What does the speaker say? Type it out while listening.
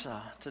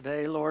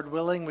Today, Lord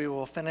willing, we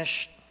will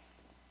finish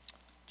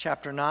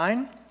chapter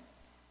 9.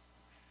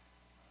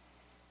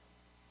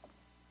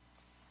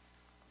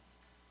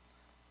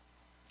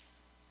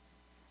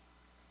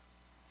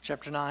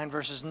 Chapter 9,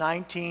 verses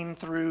 19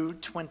 through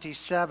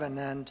 27.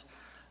 And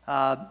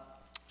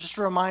just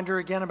a reminder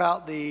again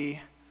about the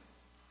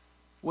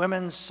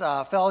women's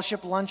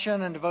fellowship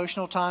luncheon and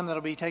devotional time that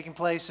will be taking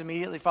place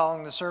immediately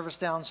following the service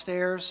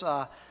downstairs.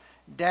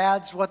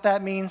 Dads, what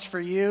that means for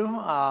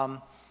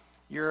you.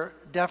 You're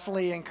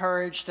definitely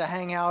encouraged to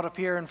hang out up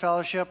here in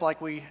fellowship like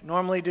we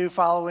normally do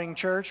following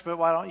church, but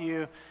why don't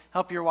you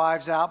help your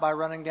wives out by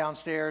running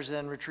downstairs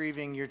and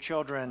retrieving your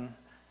children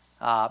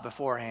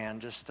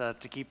beforehand, just to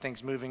keep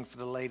things moving for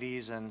the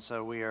ladies. And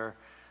so we are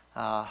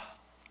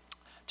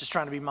just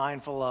trying to be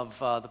mindful of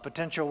the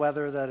potential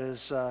weather that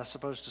is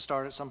supposed to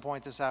start at some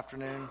point this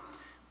afternoon.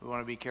 We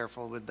want to be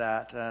careful with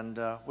that. And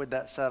with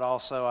that said,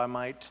 also, I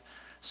might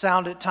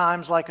sound at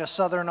times like a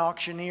southern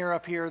auctioneer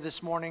up here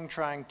this morning,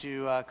 trying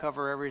to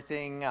cover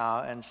everything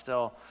and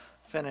still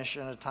finish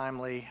in a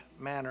timely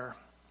manner.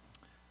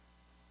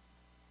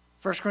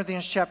 1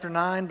 Corinthians chapter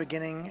 9,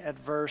 beginning at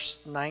verse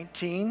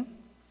 19.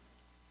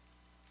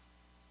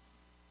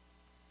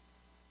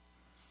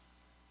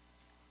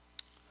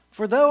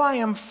 For though I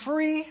am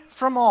free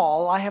from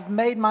all, I have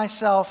made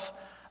myself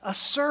a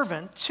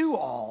servant to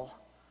all,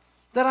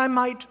 that I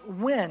might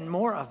win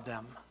more of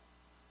them.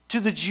 To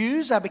the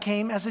Jews I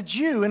became as a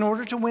Jew in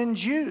order to win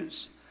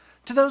Jews.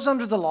 To those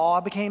under the law I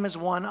became as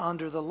one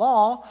under the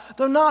law,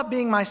 though not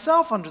being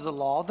myself under the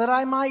law, that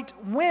I might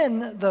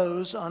win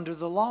those under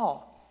the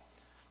law.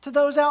 To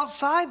those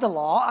outside the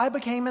law I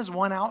became as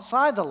one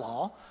outside the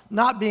law,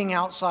 not being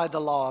outside the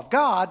law of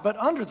God, but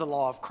under the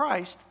law of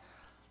Christ,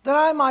 that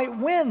I might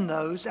win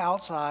those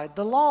outside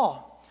the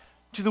law.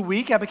 To the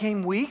weak I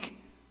became weak,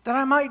 that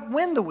I might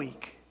win the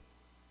weak.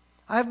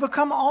 I have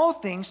become all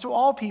things to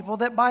all people,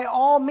 that by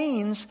all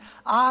means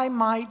I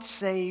might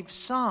save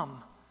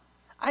some.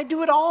 I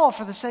do it all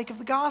for the sake of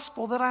the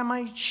gospel, that I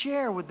might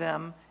share with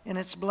them in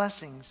its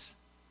blessings.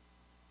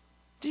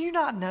 Do you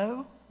not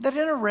know that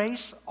in a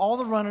race all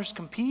the runners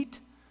compete,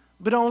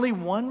 but only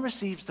one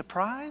receives the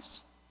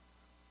prize?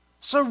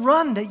 So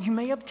run that you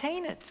may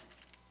obtain it.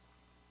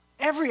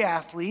 Every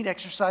athlete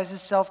exercises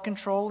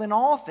self-control in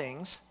all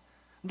things.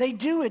 They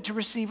do it to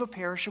receive a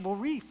perishable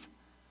wreath,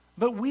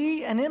 but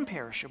we an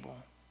imperishable.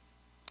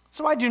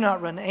 So I do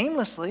not run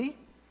aimlessly.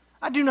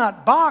 I do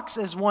not box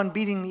as one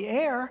beating the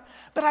air,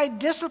 but I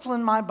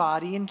discipline my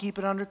body and keep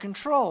it under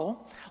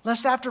control,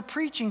 lest after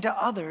preaching to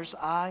others,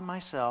 I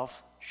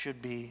myself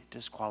should be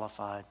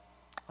disqualified.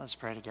 Let's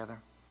pray together.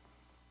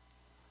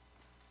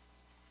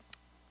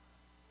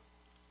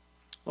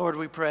 Lord,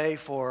 we pray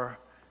for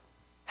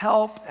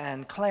help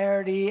and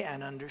clarity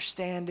and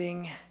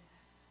understanding,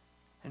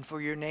 and for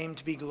your name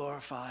to be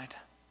glorified.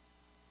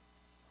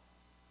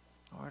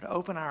 Lord,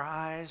 open our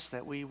eyes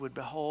that we would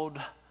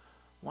behold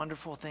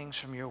wonderful things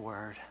from your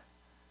word,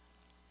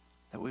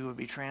 that we would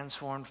be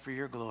transformed for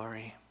your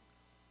glory.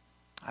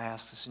 I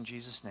ask this in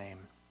Jesus' name.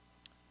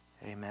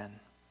 Amen.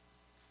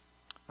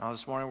 Now,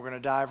 this morning we're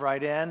going to dive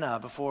right in.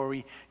 Before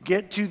we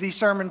get to the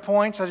sermon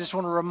points, I just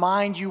want to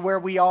remind you where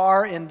we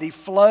are in the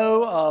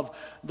flow of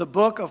the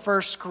book of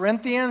 1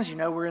 Corinthians. You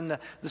know, we're in the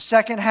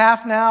second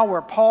half now,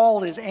 where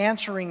Paul is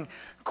answering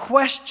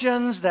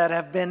questions that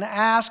have been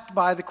asked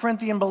by the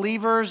Corinthian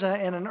believers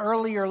in an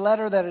earlier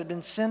letter that had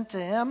been sent to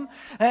him.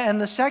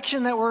 And the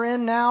section that we're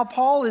in now,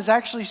 Paul is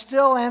actually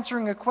still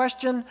answering a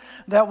question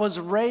that was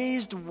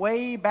raised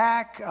way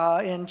back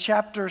in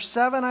chapter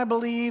 7, I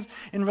believe,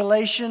 in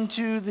relation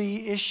to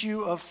the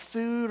issue of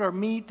food or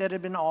meat that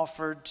had been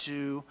offered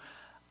to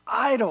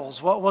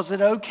idols. What was it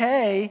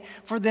okay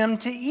for them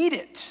to eat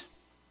it?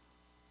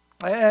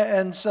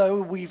 And so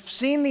we've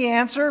seen the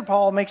answer.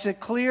 Paul makes it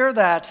clear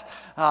that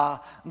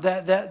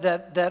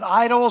that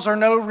idols are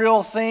no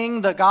real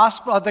thing. The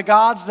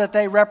gods that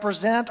they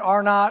represent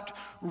are not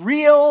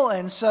real,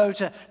 and so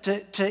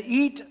to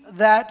eat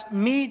that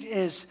meat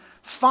is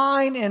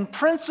fine in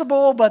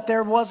principle, but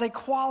there was a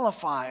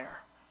qualifier.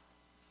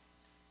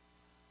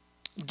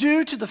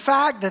 Due to the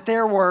fact that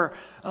there were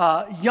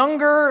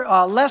younger,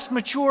 less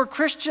mature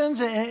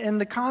Christians in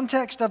the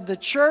context of the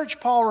church,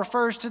 Paul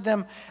refers to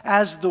them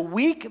as the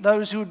weak,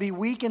 those who would be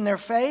weak in their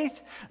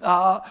faith,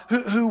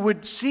 who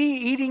would see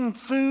eating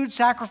food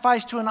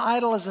sacrificed to an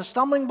idol as a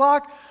stumbling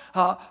block.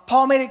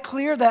 Paul made it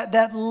clear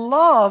that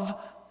love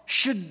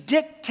should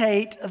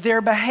dictate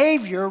their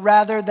behavior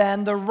rather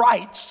than the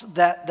rights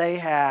that they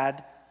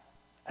had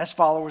as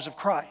followers of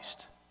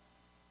Christ.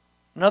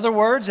 In other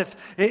words,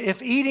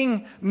 if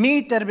eating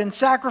meat that had been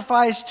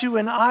sacrificed to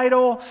an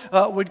idol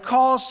would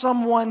cause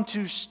someone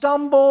to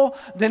stumble,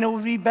 then it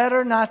would be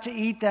better not to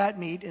eat that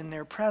meat in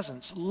their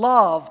presence.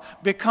 Love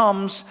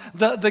becomes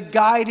the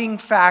guiding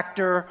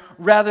factor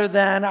rather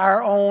than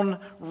our own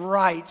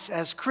rights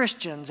as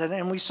Christians.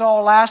 And we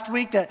saw last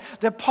week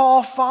that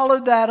Paul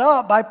followed that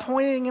up by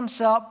pointing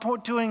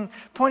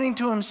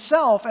to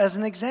himself as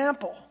an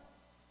example.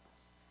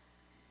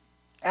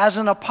 As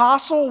an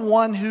apostle,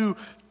 one who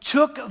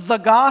took the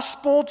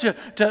gospel to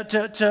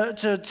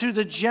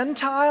the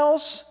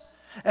Gentiles.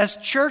 As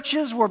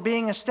churches were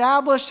being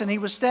established and he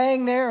was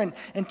staying there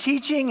and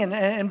teaching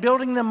and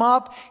building them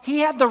up, he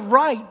had the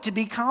right to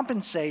be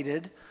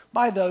compensated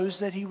by those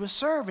that he was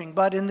serving.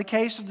 But in the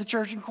case of the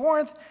church in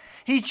Corinth,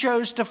 he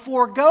chose to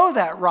forego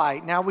that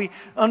right. Now, we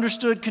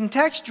understood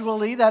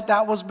contextually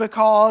that was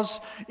because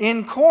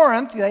in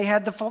Corinth, they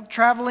had the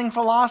traveling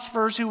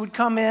philosophers who would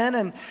come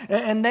in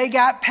and they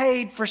got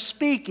paid for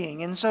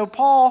speaking. And so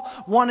Paul,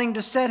 wanting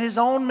to set his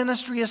own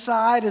ministry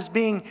aside as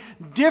being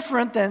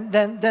different than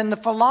the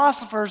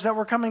philosophers that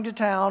were coming to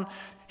town,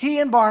 he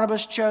and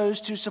Barnabas chose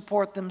to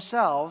support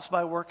themselves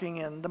by working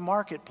in the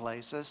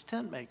marketplace as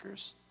tent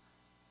makers.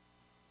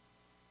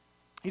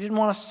 He didn't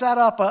want to set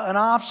up an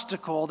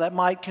obstacle that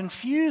might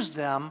confuse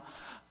them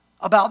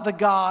about the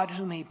God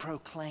whom he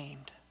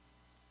proclaimed.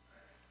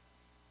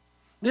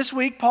 This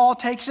week, Paul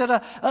takes it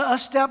a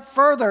step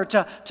further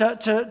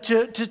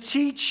to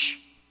teach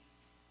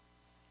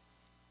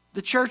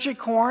the church at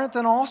Corinth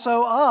and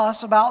also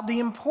us about the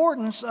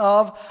importance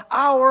of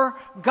our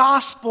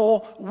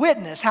gospel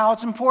witness, how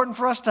it's important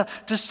for us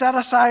to set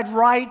aside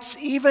rights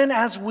even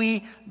as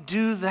we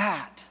do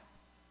that.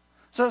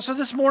 So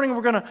this morning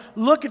we're going to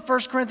look at 1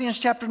 Corinthians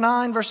chapter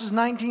 9, verses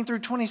 19 through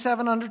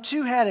 27 under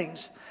two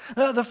headings.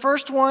 The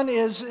first one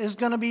is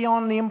going to be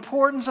on the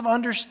importance of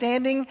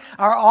understanding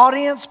our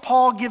audience.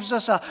 Paul gives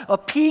us a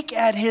peek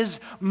at his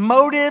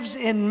motives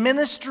in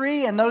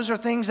ministry, and those are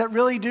things that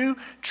really do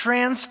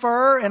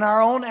transfer in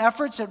our own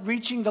efforts at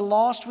reaching the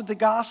lost with the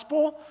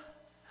gospel.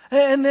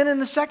 And then in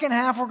the second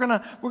half, we're going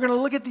to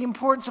look at the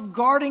importance of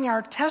guarding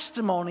our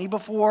testimony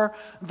before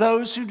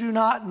those who do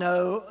not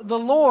know the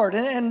Lord.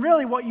 And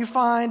really what you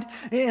find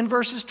in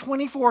verses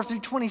 24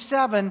 through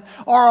 27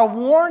 are a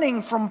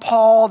warning from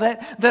Paul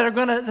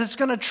that's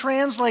going to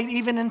translate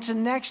even into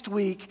next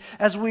week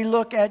as we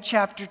look at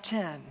chapter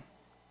 10.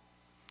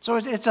 So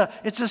it's a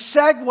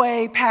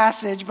segue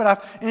passage,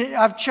 but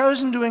I've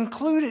chosen to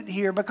include it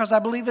here because I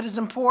believe it is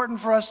important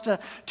for us to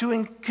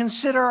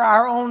consider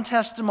our own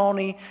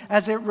testimony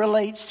as it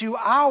relates to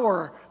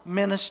our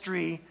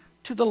ministry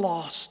to the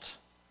lost.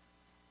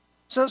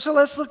 So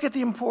let's look at the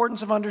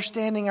importance of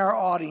understanding our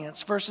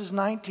audience, verses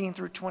 19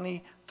 through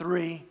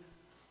 23.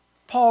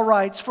 Paul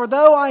writes, "For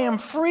though I am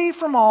free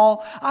from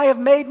all, I have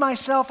made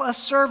myself a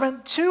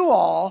servant to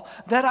all,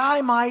 that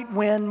I might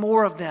win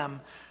more of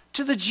them.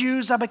 To the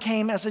Jews I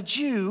became as a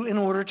Jew in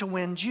order to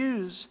win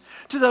Jews.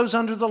 To those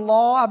under the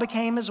law I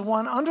became as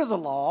one under the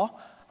law,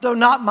 though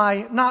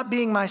not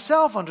being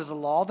myself under the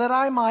law, that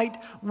I might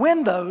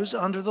win those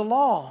under the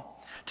law.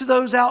 To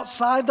those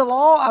outside the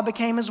law I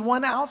became as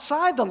one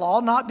outside the law,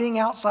 not being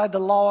outside the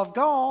law of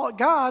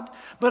God,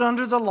 but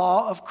under the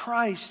law of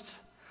Christ,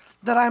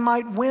 that I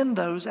might win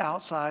those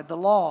outside the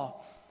law.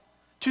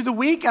 To the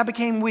weak I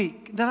became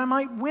weak, that I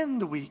might win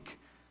the weak.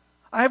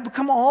 I have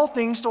become all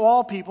things to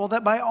all people,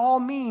 that by all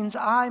means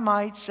I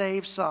might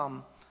save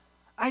some.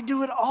 I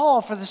do it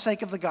all for the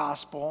sake of the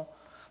gospel,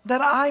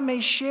 that I may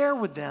share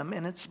with them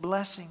in its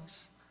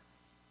blessings."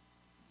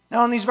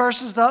 Now in these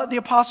verses, the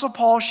Apostle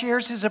Paul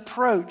shares his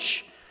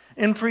approach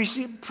in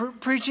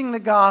preaching the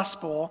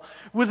gospel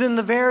within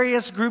the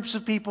various groups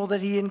of people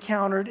that he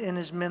encountered in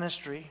his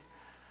ministry.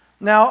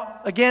 Now,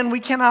 again, we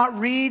cannot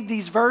read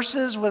these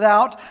verses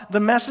without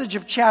the message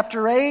of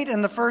chapter 8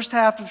 and the first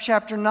half of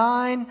chapter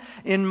 9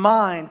 in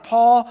mind.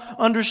 Paul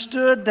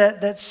understood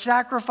that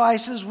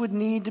sacrifices would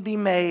need to be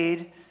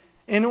made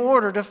in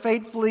order to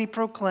faithfully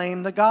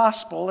proclaim the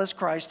gospel as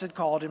Christ had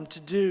called him to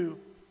do.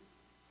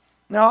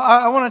 Now,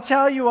 I want to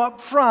tell you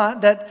up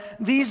front that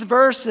these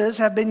verses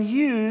have been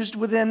used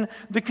within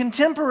the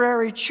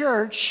contemporary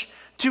church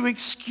to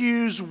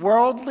excuse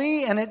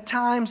worldly and at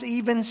times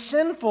even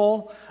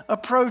sinful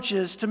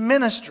approaches to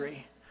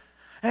ministry.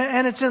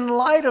 And it's in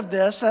light of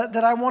this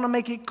that I want to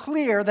make it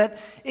clear that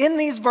in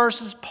these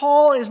verses,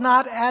 Paul is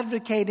not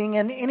advocating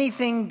an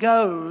anything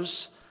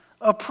goes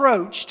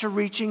approach to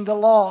reaching the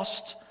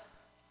lost,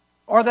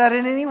 or that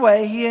in any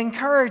way he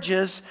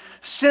encourages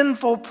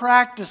sinful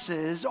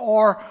practices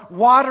or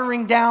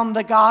watering down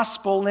the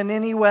gospel in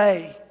any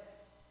way.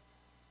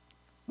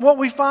 What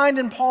we find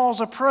in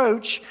Paul's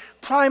approach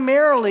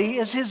primarily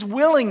is his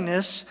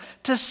willingness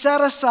to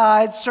set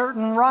aside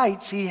certain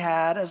rights he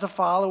had as a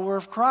follower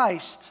of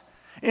Christ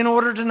in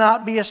order to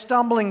not be a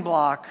stumbling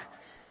block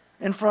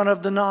in front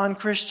of the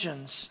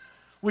non-Christians,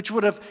 which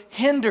would have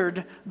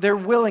hindered their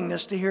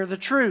willingness to hear the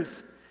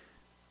truth.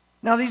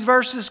 Now, these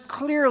verses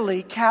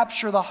clearly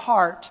capture the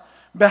heart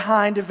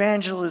behind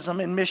evangelism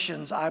and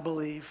missions, I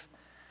believe.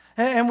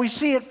 And we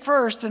see it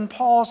first in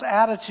Paul's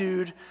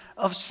attitude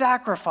of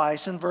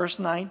sacrifice in verse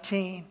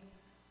 19.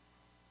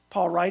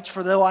 Paul writes,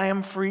 "For though I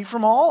am free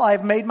from all, I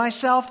have made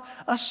myself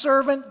a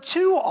servant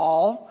to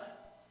all,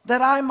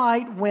 that I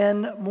might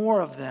win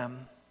more of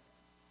them."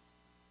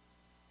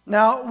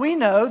 Now, we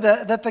know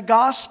that the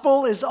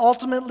gospel is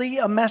ultimately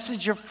a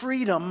message of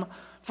freedom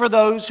for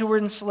those who were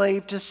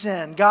enslaved to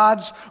sin.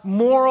 God's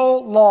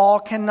moral law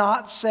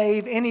cannot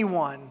save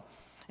anyone.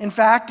 In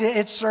fact,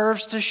 it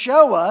serves to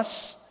show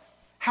us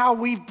how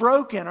we've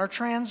broken or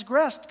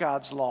transgressed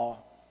God's law.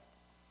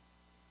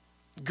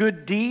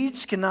 Good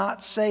deeds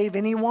cannot save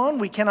anyone.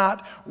 We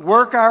cannot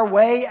work our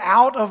way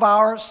out of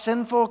our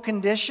sinful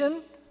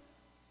condition.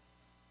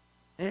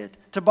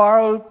 To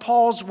borrow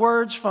Paul's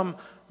words from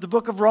the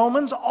book of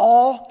Romans,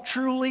 all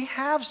truly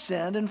have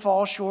sinned and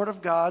fall short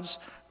of God's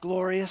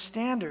glorious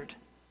standard.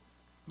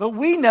 But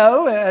we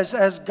know,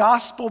 as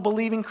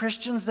gospel-believing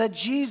Christians, that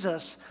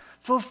Jesus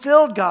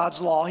fulfilled God's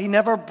law. He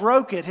never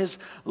broke it. His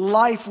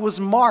life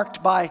was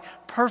marked by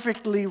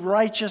perfectly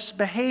righteous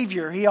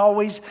behavior. He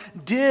always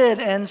did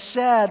and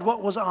said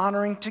what was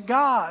honoring to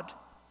God.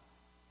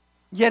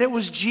 Yet it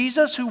was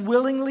Jesus who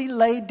willingly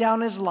laid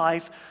down his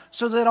life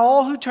so that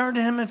all who turned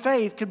to him in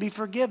faith could be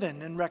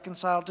forgiven and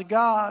reconciled to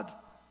God.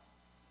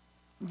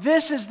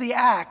 This is the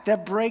act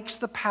that breaks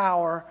the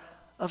power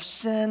of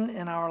sin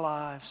in our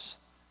lives.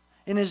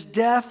 In his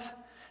death,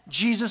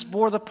 Jesus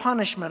bore the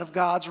punishment of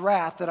God's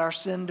wrath that our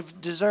sin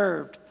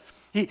deserved.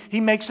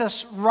 He makes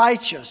us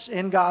righteous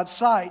in God's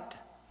sight.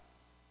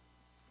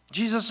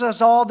 Jesus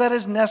does all that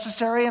is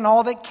necessary and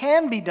all that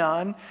can be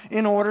done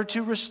in order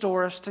to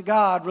restore us to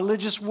God.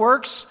 Religious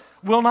works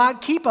will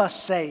not keep us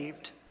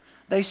saved.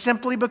 They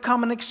simply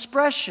become an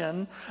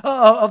expression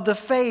of the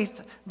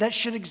faith that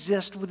should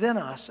exist within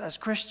us as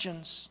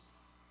Christians.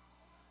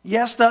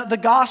 Yes, the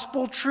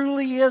gospel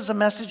truly is a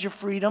message of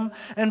freedom,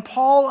 and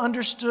Paul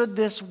understood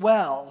this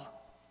well.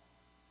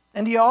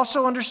 And he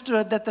also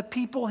understood that the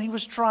people he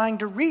was trying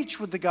to reach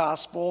with the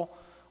gospel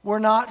were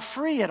not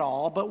free at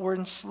all, but were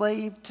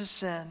enslaved to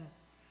sin.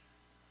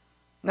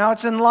 Now,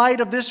 it's in light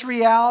of this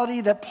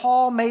reality that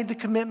Paul made the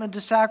commitment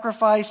to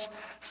sacrifice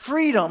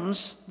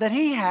freedoms that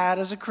he had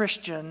as a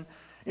Christian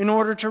in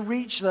order to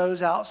reach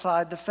those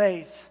outside the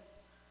faith.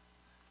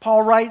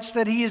 Paul writes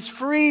that he is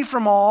free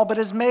from all, but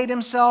has made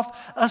himself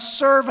a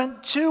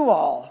servant to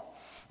all.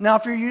 Now,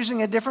 if you're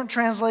using a different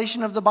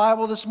translation of the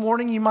Bible this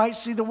morning, you might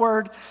see the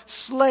word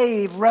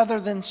slave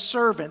rather than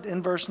servant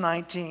in verse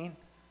 19.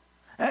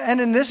 And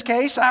in this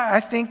case,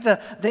 I think the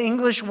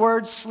English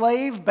word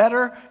slave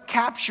better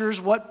captures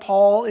what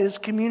Paul is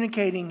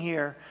communicating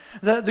here.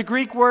 The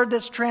Greek word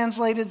that's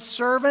translated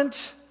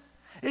servant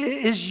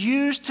is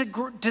used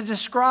to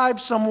describe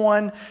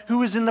someone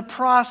who is in the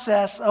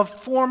process of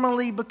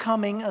formally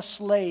becoming a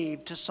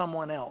slave to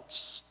someone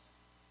else.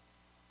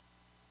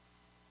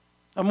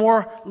 A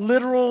more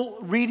literal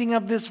reading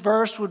of this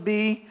verse would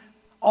be,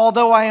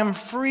 although I am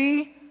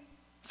free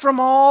from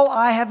all,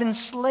 I have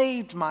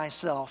enslaved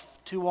myself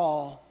to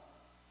all.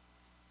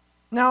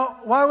 Now,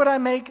 why would I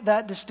make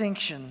that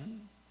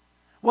distinction?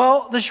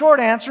 Well, the short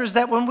answer is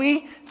that when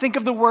we think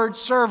of the word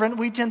servant,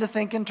 we tend to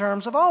think in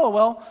terms of,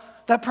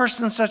 that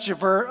person's such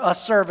a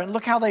servant.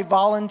 Look how they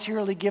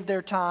voluntarily give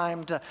their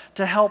time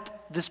to help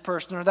this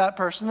person or that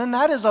person. And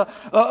that is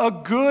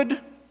a good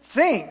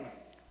thing.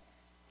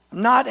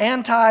 I'm not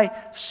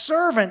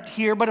anti-servant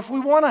here, but if we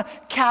want to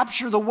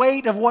capture the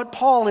weight of what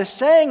Paul is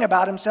saying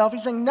about himself,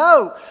 he's saying,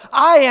 no,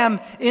 I am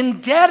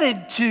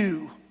indebted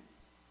to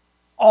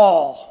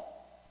all.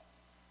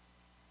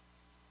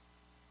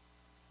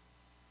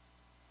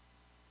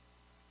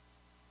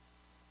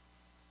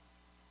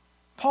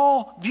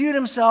 Paul viewed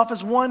himself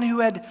as one who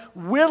had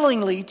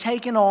willingly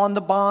taken on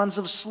the bonds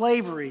of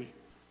slavery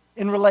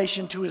in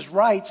relation to his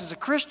rights as a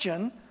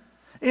Christian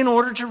in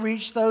order to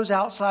reach those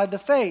outside the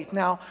faith.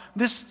 Now,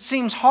 this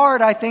seems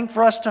hard, I think,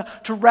 for us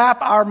to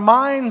wrap our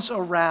minds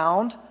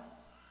around,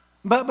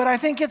 but I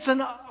think it's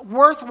a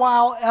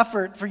worthwhile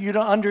effort for you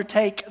to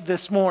undertake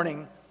this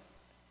morning.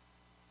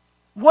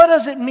 What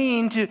does it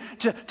mean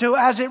to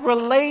as it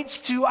relates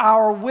to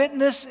our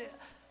witness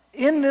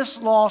in this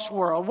lost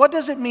world, what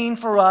does it mean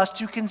for us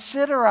to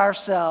consider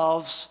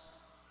ourselves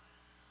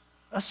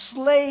a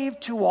slave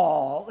to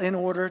all in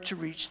order to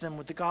reach them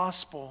with the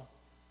gospel?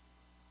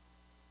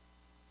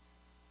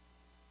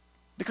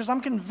 Because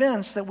I'm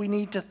convinced that we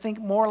need to think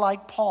more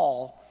like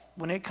Paul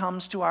when it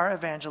comes to our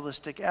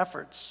evangelistic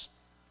efforts.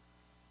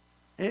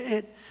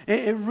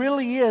 It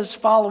really is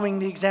following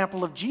the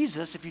example of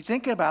Jesus. If you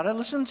think about it,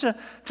 listen to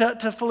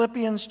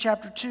Philippians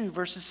chapter 2,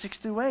 verses 6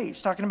 through 8.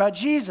 It's talking about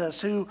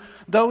Jesus, who,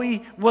 though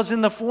he was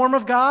in the form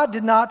of God,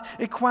 did not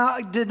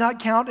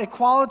count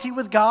equality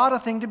with God a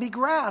thing to be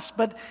grasped,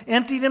 but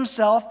emptied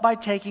himself by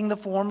taking the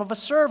form of a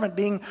servant,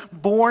 being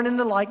born in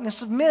the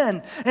likeness of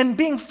men. And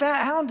being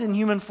found in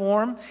human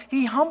form,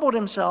 he humbled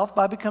himself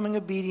by becoming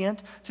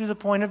obedient to the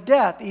point of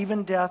death,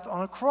 even death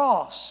on a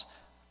cross.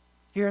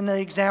 Here in the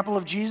example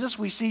of Jesus,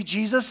 we see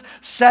Jesus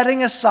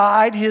setting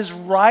aside his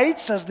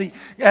rights as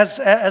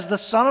the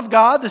Son of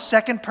God, the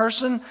second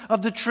person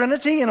of the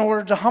Trinity, in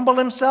order to humble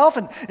himself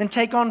and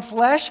take on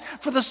flesh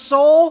for the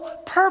sole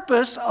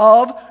purpose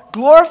of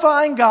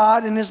glorifying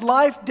God in his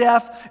life,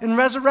 death, and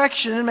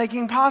resurrection, and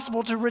making it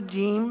possible to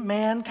redeem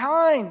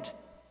mankind.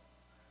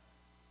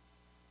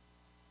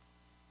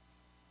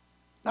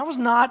 That was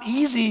not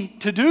easy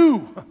to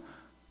do.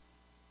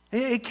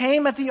 It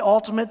came at the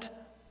ultimate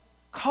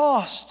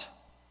cost.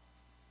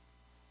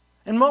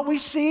 And what we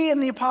see in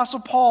the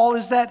Apostle Paul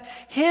is that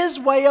his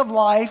way of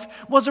life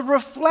was a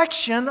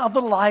reflection of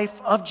the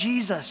life of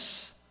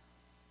Jesus.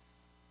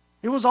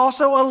 It was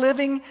also a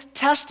living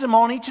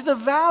testimony to the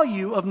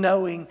value of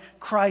knowing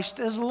Christ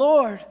as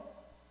Lord.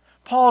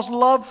 Paul's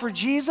love for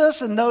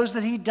Jesus and those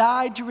that he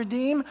died to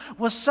redeem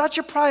was such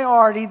a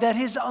priority that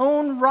his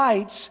own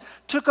rights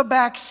took a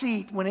back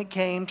seat when it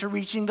came to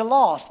reaching the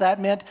lost.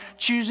 That meant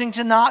choosing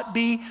to not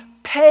be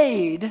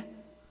paid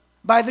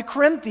by the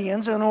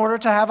Corinthians in order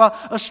to have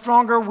a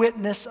stronger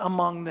witness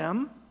among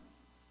them.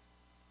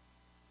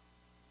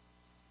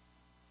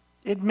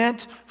 It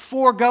meant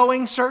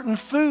foregoing certain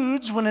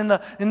foods when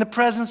in the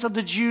presence of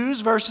the Jews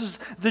versus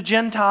the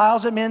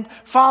Gentiles. It meant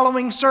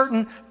following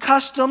certain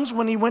customs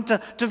when he went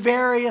to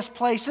various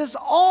places,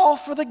 all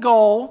for the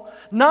goal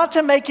not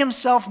to make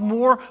himself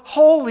more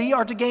holy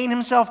or to gain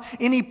himself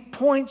any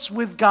points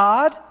with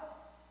God,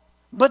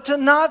 but to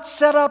not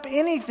set up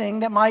anything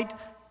that might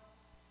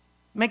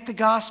make the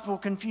gospel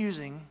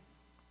confusing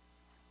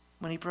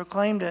when he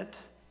proclaimed it.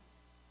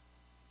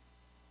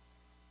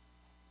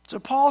 So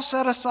Paul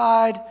set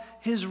aside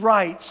his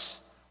rights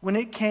when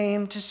it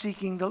came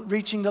to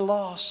reaching the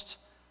lost.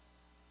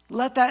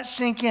 Let that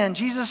sink in.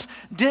 Jesus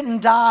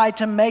didn't die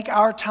to make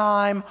our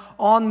time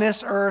on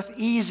this earth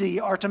easy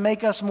or to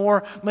make us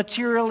more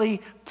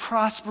materially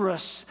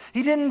prosperous.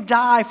 He didn't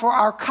die for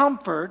our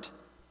comfort,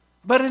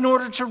 but in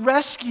order to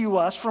rescue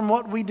us from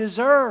what we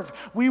deserve.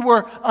 We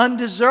were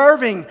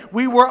undeserving.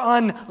 We were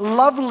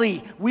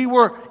unlovely. We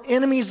were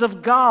enemies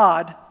of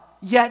God,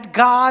 yet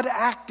God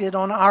acted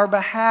on our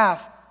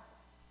behalf.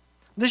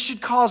 This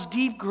should cause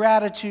deep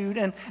gratitude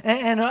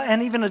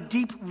and even a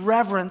deep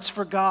reverence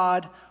for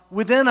God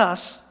within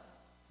us.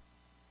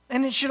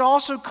 And it should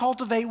also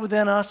cultivate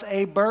within us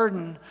a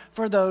burden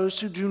for those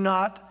who do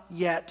not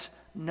yet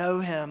know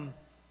Him.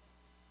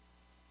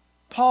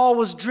 Paul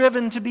was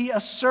driven to be a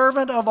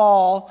servant of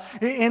all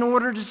in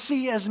order to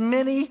see as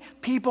many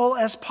people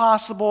as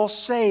possible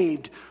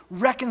saved,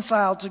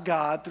 reconciled to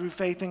God through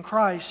faith in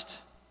Christ.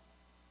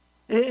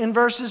 In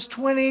verses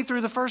 20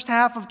 through the first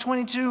half of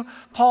 22,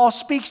 Paul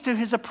speaks to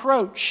his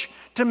approach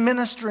to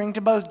ministering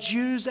to both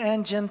Jews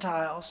and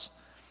Gentiles.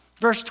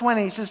 Verse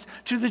 20 says,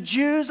 "To the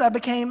Jews I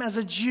became as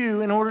a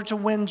Jew in order to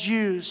win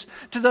Jews.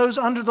 To those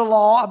under the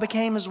law I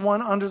became as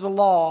one under the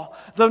law,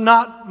 though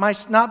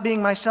not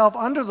being myself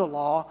under the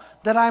law,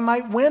 that I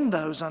might win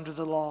those under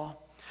the law.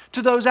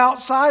 To those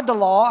outside the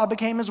law I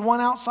became as one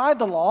outside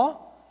the law,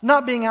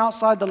 not being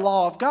outside the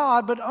law of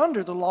God, but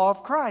under the law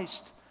of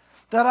Christ,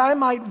 that I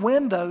might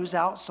win those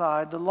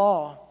outside the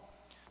law.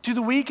 To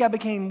the weak I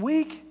became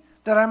weak,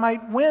 that I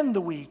might win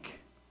the weak."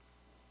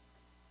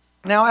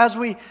 Now, as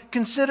we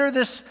consider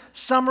this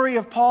summary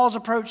of Paul's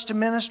approach to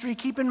ministry,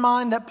 keep in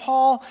mind that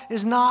Paul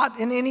is not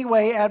in any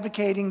way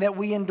advocating that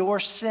we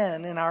endorse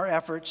sin in our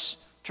efforts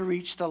to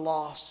reach the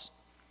lost.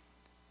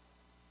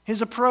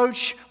 His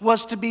approach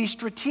was to be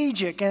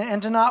strategic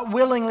and to not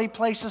willingly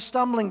place a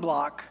stumbling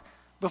block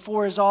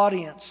before his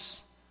audience.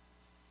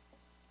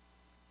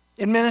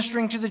 In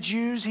ministering to the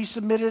Jews, he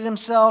submitted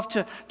himself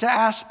to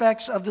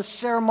aspects of the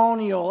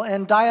ceremonial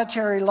and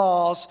dietary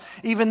laws,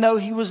 even though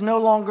he was no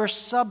longer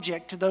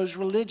subject to those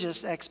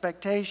religious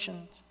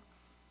expectations.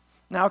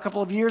 Now, a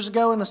couple of years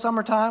ago in the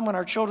summertime, when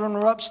our children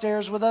were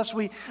upstairs with us,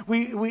 we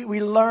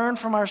learned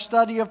from our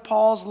study of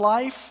Paul's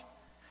life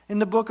in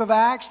the book of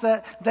Acts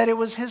that it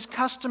was his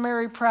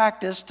customary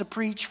practice to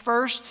preach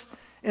first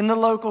in the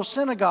local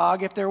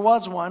synagogue, if there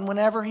was one,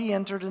 whenever he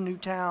entered a new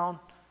town.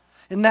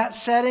 In that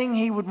setting,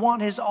 he would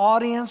want his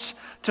audience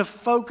to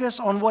focus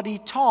on what he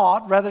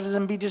taught rather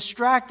than be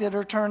distracted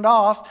or turned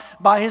off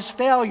by his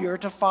failure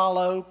to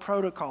follow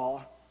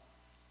protocol.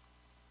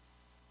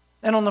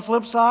 And on the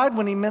flip side,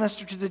 when he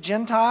ministered to the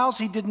Gentiles,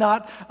 he did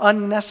not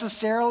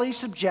unnecessarily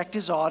subject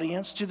his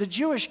audience to the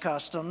Jewish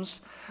customs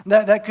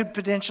that could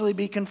potentially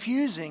be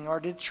confusing or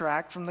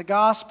detract from the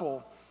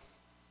gospel.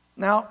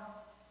 Now,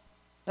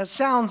 that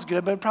sounds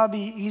good, but it'd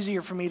probably be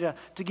easier for me to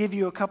give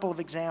you a couple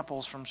of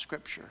examples from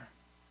Scripture.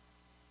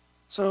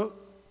 So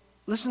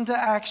listen to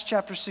Acts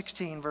chapter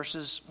 16,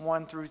 verses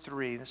 1 through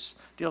 3. This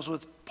deals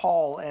with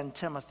Paul and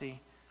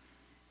Timothy.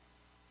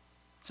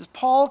 It says,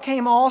 "Paul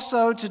came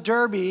also to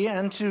Derbe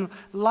and to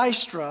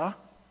Lystra.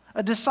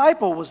 A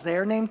disciple was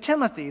there named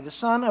Timothy, the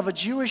son of a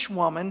Jewish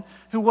woman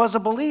who was a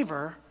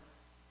believer,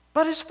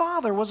 but his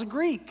father was a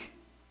Greek.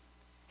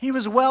 He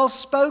was well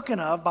spoken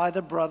of by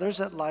the brothers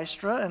at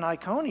Lystra and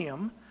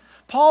Iconium.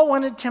 Paul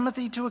wanted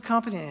Timothy to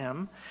accompany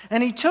him,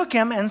 and he took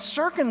him and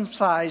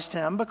circumcised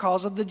him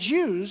because of the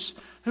Jews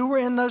who were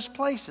in those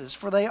places,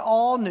 for they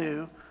all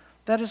knew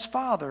that his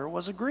father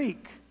was a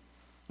Greek."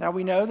 Now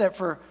we know that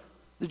for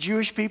the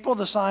Jewish people,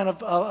 the sign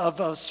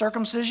of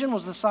circumcision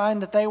was the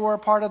sign that they were a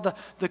part of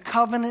the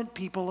covenant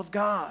people of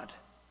God.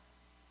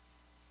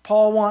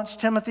 Paul wants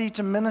Timothy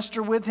to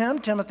minister with him.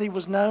 Timothy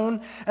was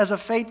known as a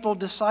faithful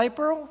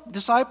disciple.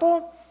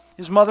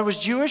 His mother was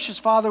Jewish, his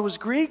father was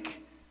Greek.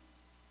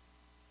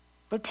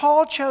 But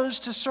Paul chose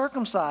to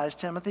circumcise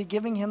Timothy,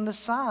 giving him the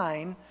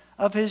sign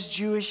of his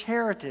Jewish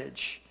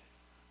heritage.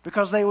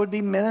 because they would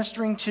be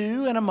ministering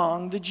to and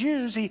among the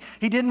Jews. He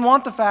didn't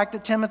want the fact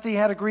that Timothy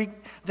had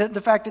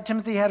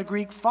a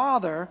Greek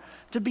father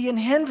to be a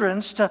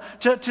hindrance to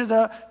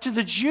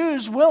the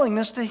Jews'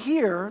 willingness to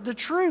hear the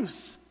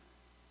truth.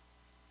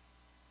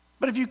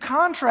 But if you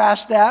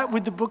contrast that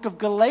with the book of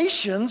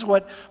Galatians,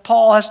 what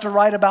Paul has to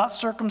write about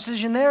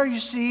circumcision there, you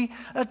see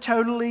a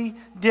totally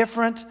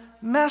different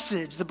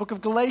message. The book of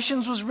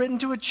Galatians was written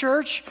to a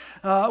church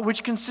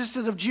which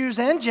consisted of Jews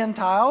and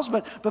Gentiles,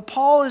 but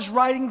Paul is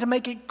writing to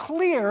make it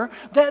clear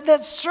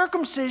that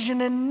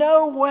circumcision in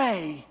no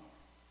way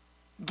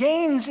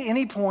gains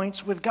any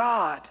points with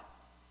God.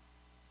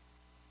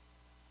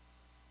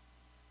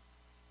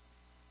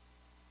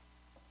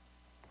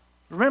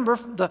 Remember,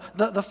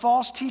 the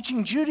false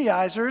teaching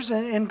Judaizers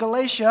in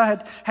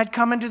Galatia had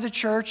come into the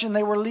church, and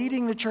they were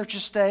leading the church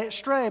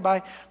astray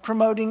by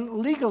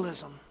promoting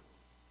legalism.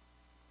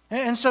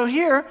 And so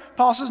here,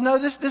 Paul says, no,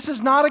 this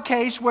is not a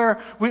case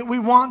where we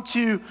want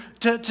to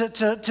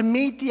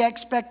meet the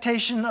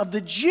expectation of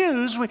the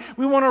Jews.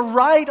 We want to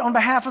write on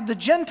behalf of the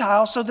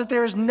Gentiles so that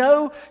there is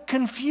no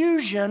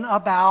confusion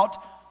about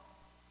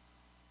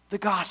the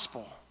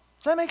gospel.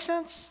 Does that make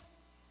sense?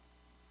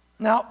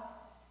 Now,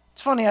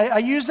 it's funny, I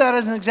use that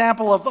as an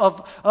example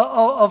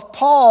of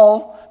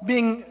Paul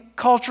being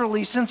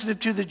culturally sensitive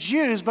to the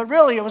Jews, but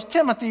really it was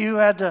Timothy who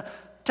had to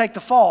take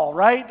the fall,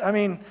 right? I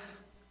mean,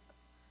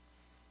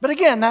 but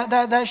again,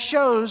 that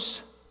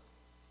shows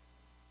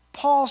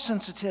Paul's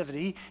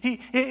sensitivity.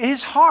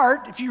 His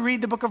heart, if you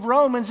read the book of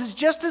Romans, is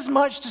just as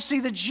much to see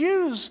the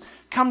Jews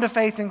come to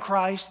faith in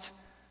Christ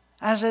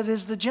as it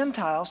is the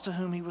Gentiles to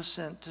whom he was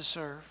sent to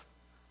serve.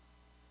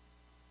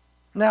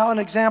 Now, an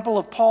example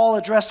of Paul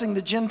addressing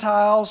the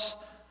Gentiles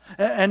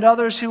and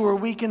others who were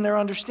weak in their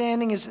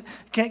understanding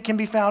can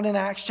be found in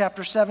Acts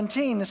chapter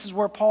 17. This is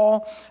where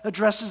Paul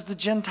addresses the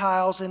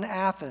Gentiles in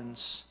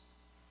Athens.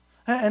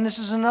 And this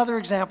is another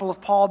example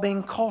of Paul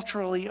being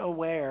culturally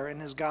aware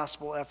in his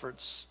gospel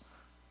efforts.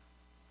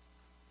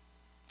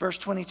 Verse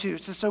 22,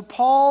 it says, so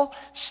Paul,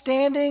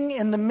 standing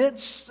in the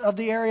midst of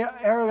the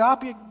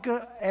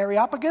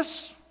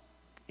Areopagus,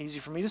 easy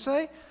for me to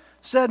say,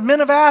 said, men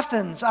of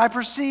Athens, I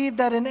perceive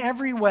that in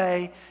every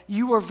way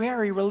you are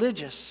very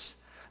religious.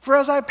 For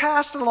as I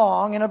passed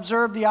along and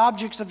observed the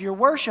objects of your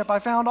worship, I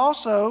found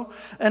also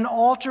an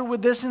altar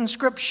with this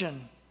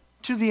inscription,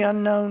 to the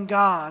unknown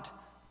God.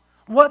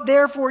 What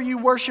therefore you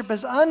worship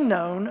as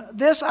unknown,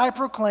 this I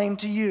proclaim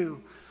to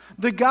you.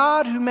 The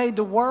God who made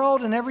the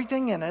world and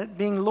everything in it,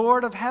 being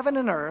Lord of heaven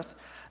and earth,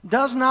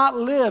 does not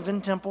live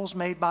in temples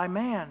made by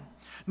man,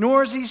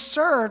 nor is he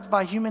served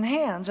by human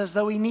hands as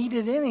though he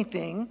needed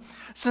anything,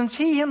 since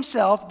he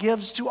himself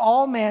gives to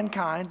all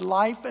mankind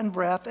life and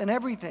breath and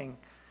everything.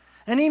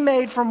 And he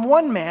made from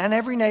one man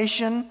every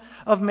nation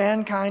of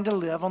mankind to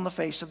live on the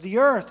face of the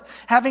earth,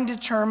 having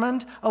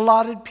determined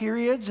allotted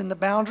periods and the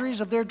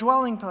boundaries of their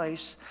dwelling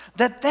place,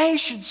 that they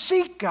should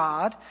seek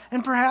God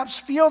and perhaps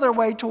feel their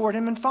way toward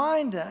him and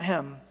find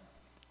him.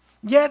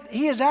 Yet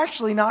he is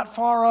actually not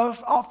far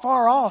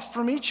off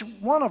from each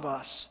one of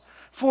us.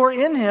 For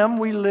in him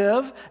we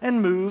live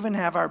and move and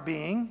have our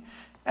being,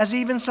 as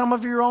even some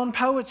of your own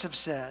poets have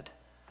said.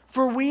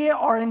 For we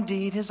are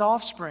indeed his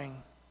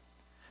offspring.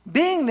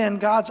 Being then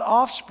God's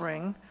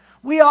offspring,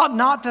 we ought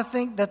not to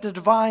think that the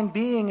divine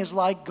being is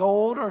like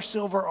gold or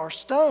silver or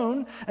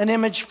stone, an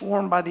image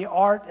formed by the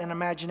art and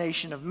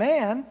imagination of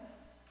man.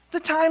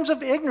 The times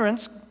of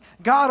ignorance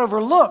God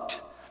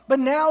overlooked, but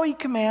now he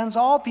commands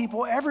all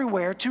people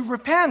everywhere to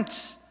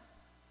repent,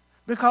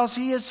 because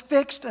he has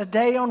fixed a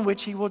day on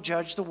which he will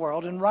judge the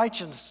world in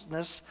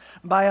righteousness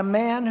by a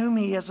man whom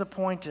he has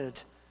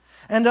appointed.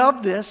 And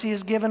of this he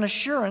has given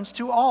assurance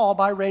to all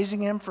by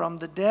raising him from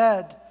the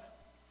dead.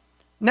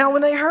 Now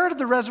when they heard of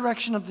the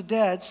resurrection of the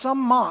dead, some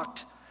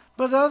mocked,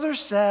 but others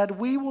said,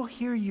 we will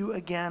hear you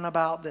again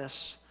about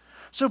this.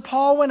 So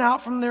Paul went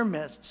out from their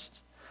midst.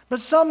 But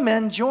some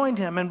men joined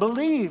him and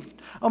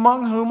believed,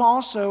 among whom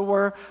also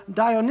were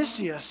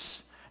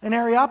Dionysius and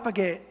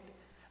Areopagite,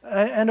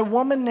 and a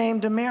woman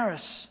named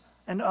Damaris,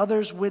 and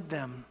others with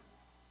them.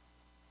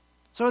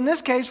 So in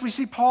this case, we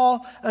see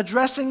Paul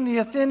addressing the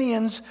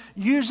Athenians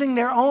using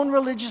their own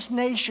religious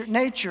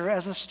nature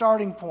as a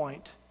starting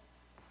point.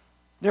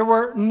 There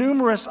were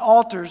numerous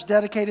altars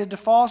dedicated to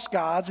false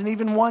gods, and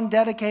even one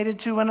dedicated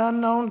to an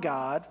unknown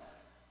God.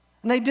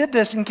 And they did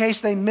this in case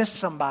they missed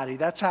somebody.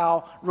 That's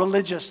how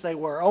religious they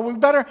were. Oh, we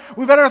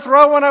better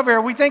throw one over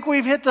here. We think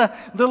we've hit the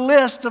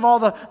list of all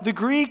the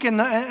Greek and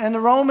the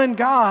Roman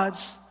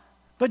gods.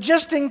 But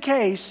just in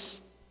case,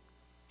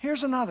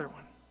 here's another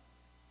one.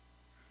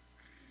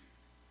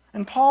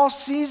 And Paul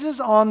seizes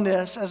on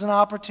this as an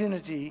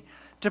opportunity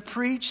to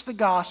preach the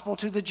gospel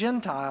to the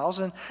Gentiles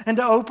and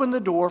to open the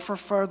door for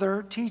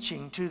further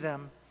teaching to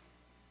them.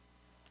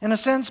 In a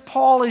sense,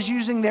 Paul is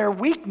using their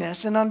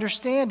weakness in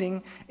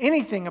understanding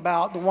anything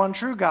about the one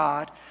true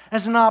God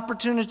as an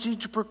opportunity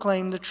to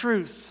proclaim the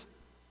truth.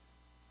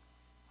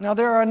 Now,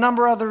 there are a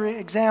number of other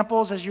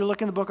examples as you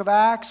look in the book of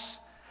Acts,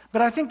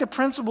 but I think the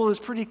principle is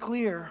pretty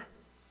clear.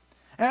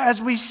 As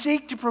we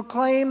seek to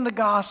proclaim the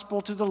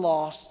gospel to the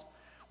lost,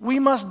 we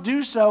must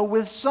do so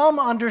with some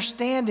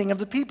understanding of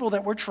the people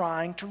that we're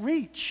trying to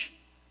reach.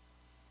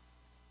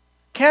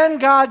 Can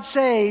God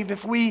save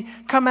if we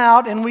come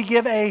out and we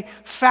give a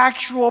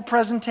factual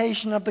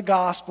presentation of the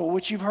gospel,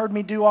 which you've heard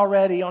me do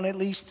already on at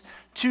least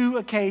 2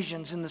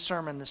 occasions in the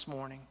sermon this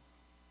morning?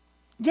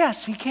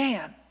 Yes, He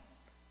can.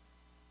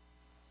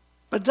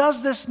 But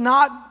does this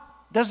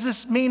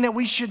mean that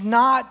we should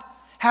not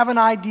have an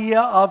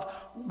idea of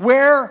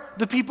where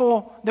the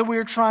people that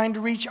we're trying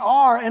to reach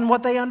are and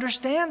what they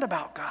understand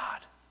about God?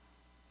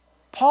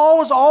 Paul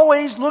was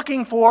always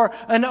looking for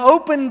an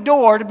open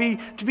door to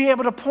be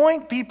able to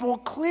point people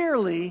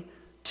clearly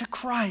to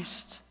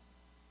Christ.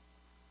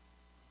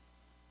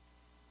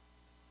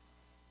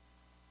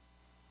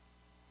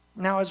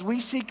 Now, as we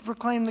seek to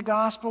proclaim the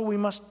gospel, we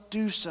must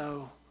do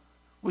so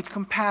with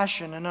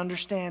compassion and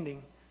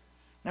understanding.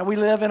 Now, we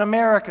live in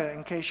America,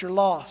 in case you're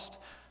lost.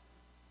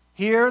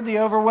 Here, the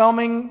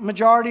overwhelming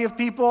majority of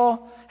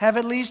people have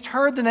at least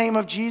heard the name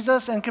of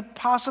Jesus and could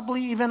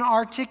possibly even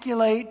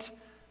articulate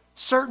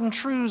certain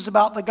truths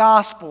about the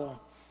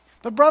gospel.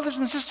 But brothers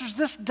and sisters,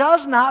 this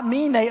does not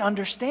mean they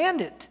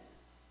understand it.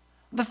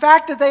 The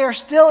fact that they are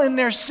still in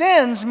their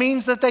sins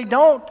means that they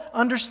don't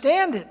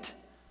understand it.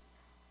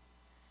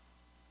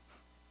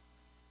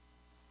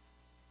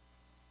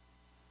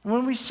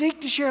 When we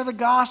seek to share the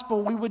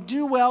gospel, we would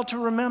do well to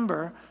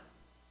remember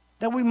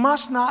that we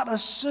must not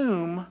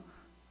assume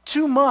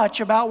too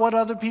much about what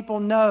other people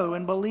know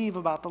and believe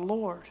about the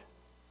Lord.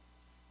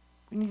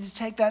 We need to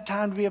take that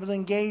time to be able to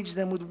engage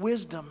them with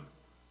wisdom,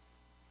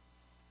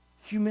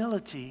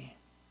 humility,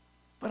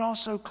 but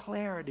also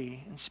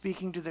clarity in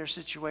speaking to their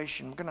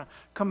situation. We're going to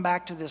come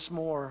back to this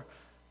more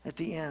at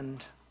the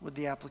end with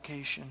the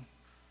application.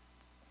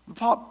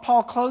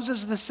 Paul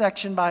closes this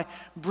section by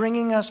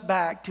bringing us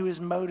back to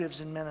his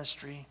motives in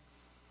ministry.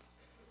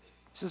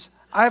 He says,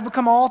 I have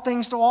become all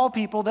things to all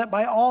people, that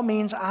by all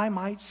means I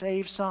might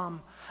save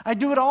some. I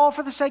do it all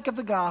for the sake of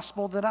the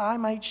gospel, that I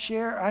may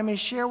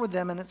share with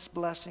them in its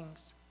blessings.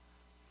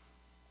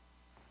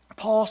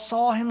 Paul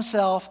saw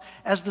himself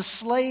as the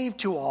slave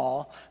to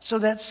all, so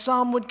that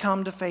some would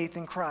come to faith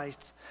in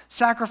Christ.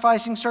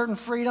 Sacrificing certain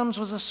freedoms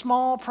was a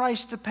small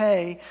price to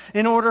pay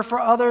in order for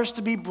others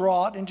to be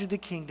brought into the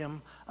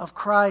kingdom of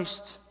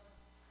Christ.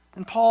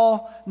 And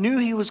Paul knew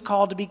he was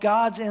called to be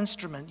God's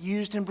instrument,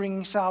 used in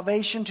bringing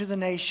salvation to the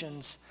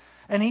nations.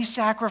 And he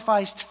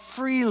sacrificed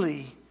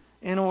freely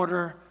in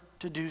order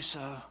to do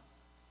so.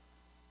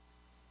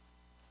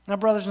 Now,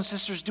 brothers and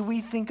sisters, do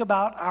we think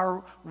about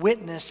our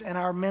witness and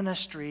our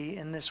ministry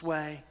in this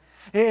way?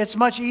 It's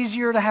much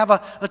easier to have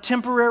a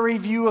temporary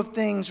view of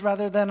things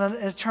rather than an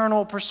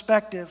eternal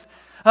perspective.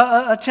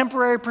 A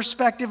temporary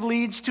perspective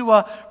leads to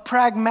a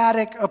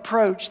pragmatic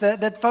approach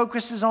that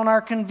focuses on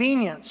our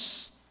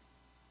convenience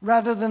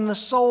rather than the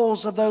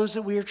souls of those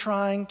that we are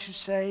trying to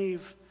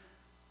save.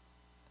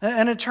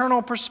 An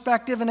eternal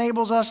perspective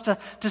enables us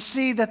to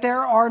see that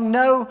there are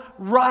no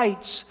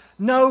rights,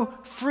 no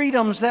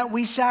freedoms that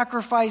we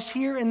sacrifice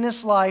here in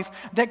this life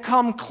that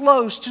come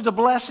close to the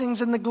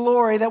blessings and the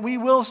glory that we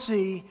will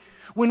see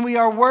when we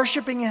are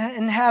worshiping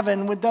in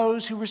heaven with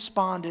those who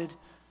responded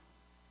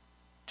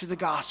to the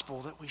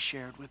gospel that we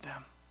shared with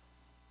them.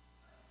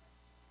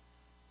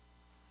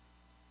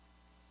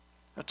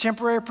 A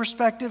temporary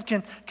perspective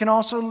can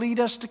also lead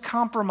us to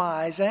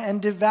compromise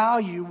and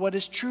devalue what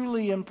is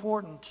truly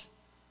important.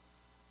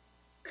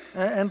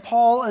 And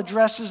Paul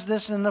addresses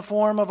this in the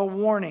form of a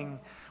warning,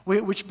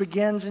 which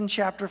begins in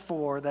chapter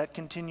 4, that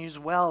continues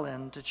well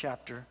into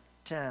chapter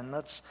 10.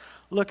 Let's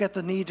look at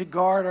the need to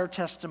guard our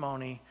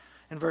testimony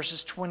in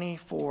verses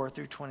 24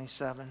 through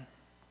 27.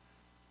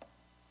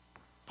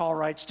 Paul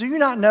writes, Do you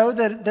not know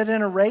that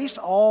in a race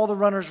all the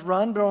runners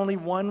run, but only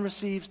one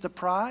receives the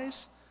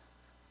prize?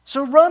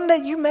 So run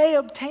that you may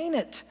obtain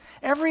it.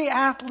 Every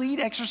athlete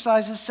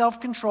exercises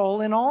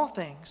self-control in all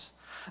things.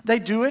 They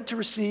do it to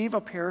receive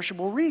a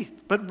perishable wreath,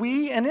 but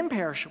we an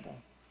imperishable.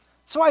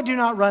 So I do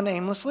not run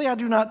aimlessly. I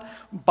do not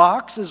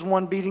box as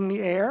one beating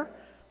the air,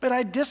 but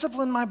I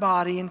discipline my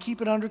body and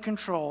keep it under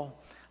control,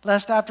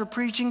 lest after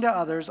preaching to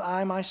others,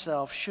 I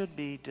myself should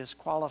be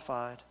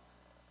disqualified.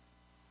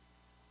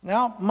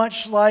 Now,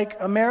 much like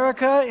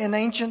America, in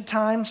ancient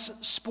times,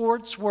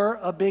 sports were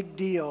a big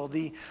deal.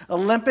 The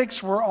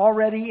Olympics were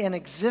already in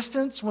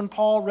existence when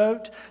Paul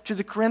wrote to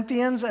the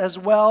Corinthians, as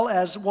well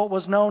as what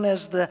was known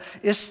as the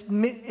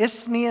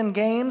Isthmian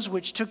Games,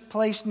 which took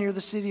place near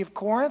the city of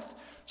Corinth.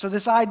 So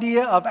this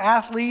idea of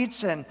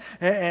athletes and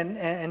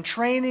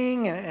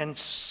training and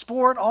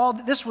sport, all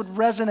this would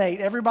resonate.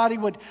 Everybody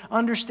would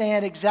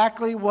understand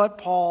exactly what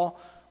Paul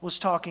was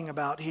talking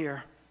about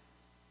here.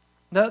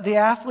 The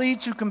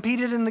athletes who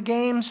competed in the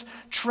games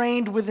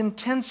trained with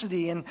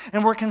intensity and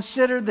were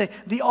considered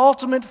the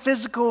ultimate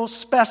physical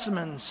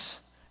specimens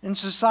in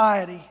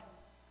society.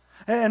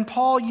 And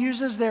Paul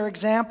uses their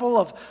example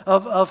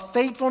of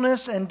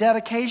faithfulness and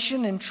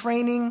dedication in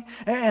training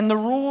and the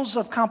rules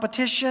of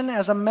competition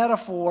as a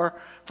metaphor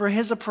for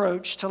his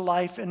approach to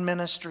life and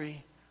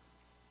ministry.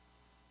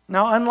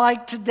 Now,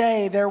 unlike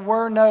today, there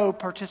were no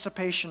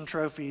participation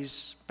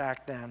trophies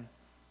back then.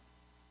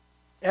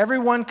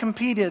 Everyone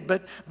competed,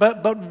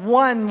 but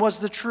one was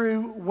the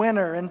true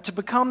winner. And to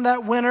become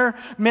that winner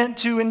meant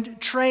to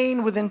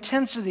train with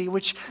intensity,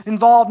 which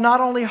involved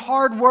not only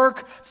hard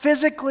work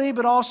physically,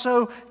 but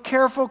also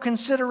careful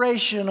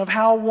consideration of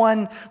how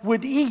one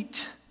would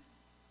eat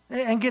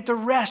and get the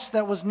rest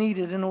that was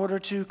needed in order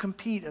to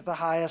compete at the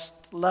highest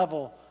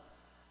level.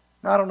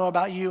 Now, I don't know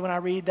about you, when I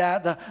read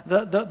that,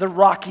 the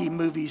Rocky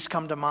movies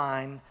come to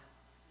mind.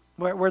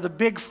 Where the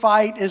big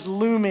fight is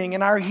looming,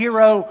 and our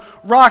hero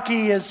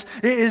Rocky is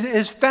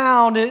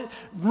found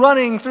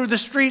running through the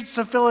streets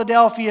of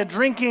Philadelphia,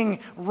 drinking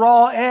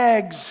raw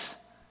eggs,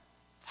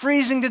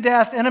 freezing to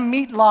death in a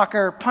meat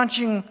locker,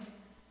 punching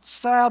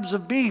slabs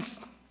of beef.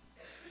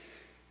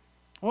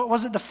 What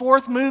was it, the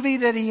fourth movie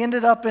that he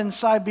ended up in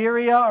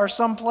Siberia or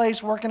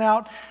someplace working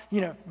out,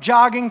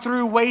 jogging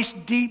through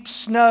waist-deep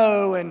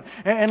snow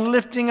and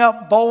lifting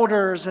up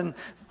boulders, and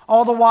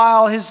all the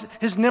while,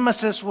 his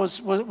nemesis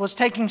was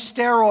taking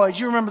steroids.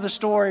 You remember the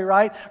story,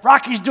 right?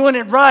 Rocky's doing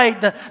it right.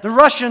 The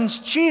Russians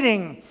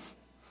cheating.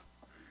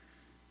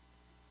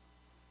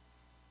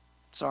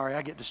 Sorry,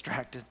 I get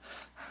distracted.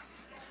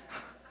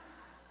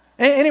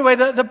 Anyway,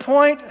 the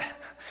point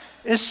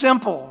is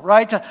simple,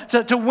 right?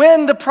 To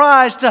win the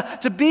prize,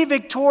 to be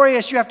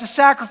victorious, you have to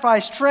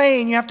sacrifice,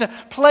 train, you have to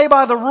play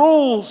by the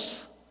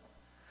rules.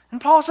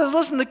 And Paul says,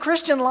 listen, the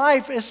Christian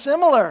life is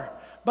similar,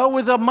 but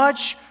with a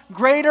much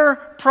greater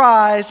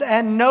prize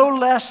and no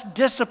less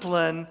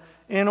discipline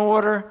in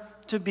order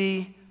to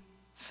be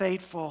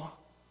faithful.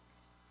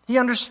 He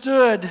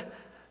understood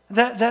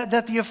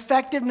that the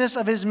effectiveness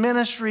of his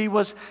ministry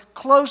was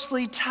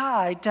closely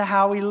tied to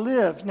how he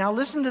lived. Now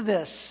listen to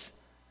this.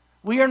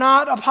 We are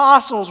not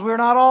apostles. We are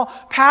not all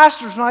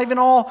pastors. We're not even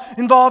all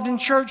involved in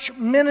church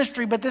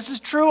ministry. But this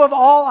is true of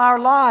all our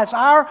lives.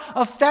 Our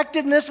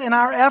effectiveness in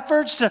our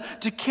efforts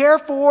to care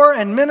for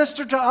and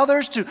minister to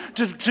others,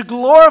 to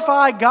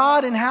glorify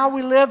God in how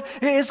we live,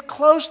 is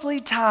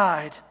closely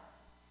tied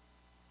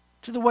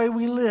to the way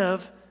we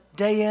live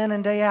day in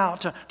and day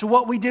out, to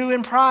what we do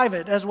in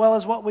private as well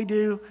as what we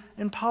do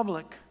in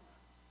public.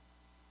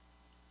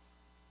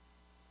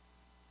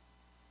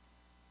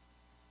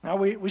 Now,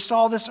 we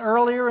saw this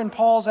earlier in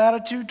Paul's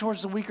attitude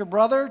towards the weaker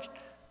brother.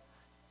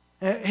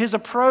 His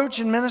approach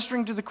in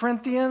ministering to the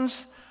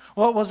Corinthians,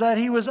 what was that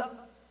he was,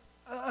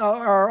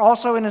 or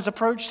also in his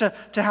approach to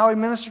how he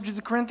ministered to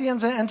the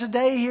Corinthians, and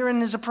today here in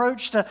his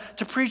approach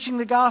to preaching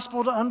the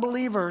gospel to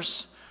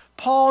unbelievers.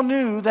 Paul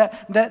knew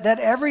that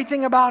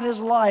everything about his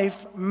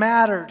life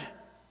mattered.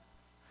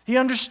 He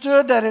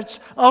understood that it's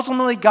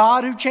ultimately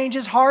God who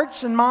changes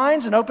hearts and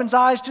minds and opens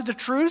eyes to the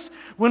truth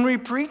when we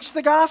preach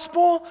the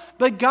gospel,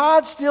 but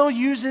God still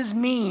uses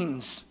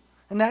means,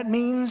 and that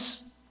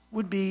means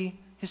would be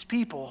his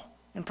people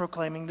in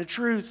proclaiming the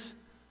truth.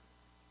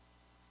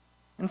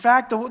 In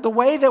fact, the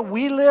way that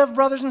we live,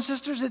 brothers and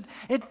sisters,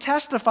 it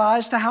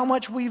testifies to how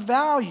much we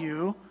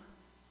value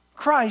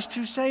Christ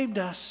who saved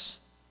us.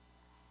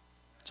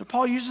 So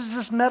Paul uses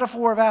this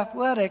metaphor of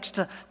athletics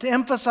to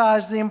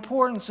emphasize the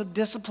importance of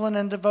discipline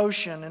and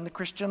devotion in the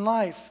Christian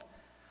life.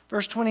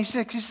 Verse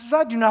 26, he says,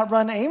 I do not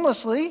run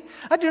aimlessly.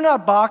 I do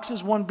not box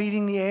as one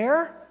beating the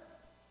air.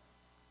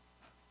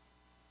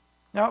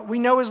 Now, we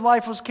know his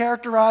life was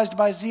characterized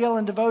by zeal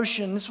and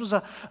devotion. This was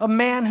a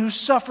man who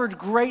suffered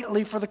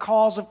greatly for the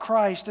cause of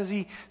Christ as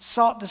he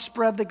sought to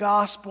spread the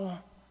gospel.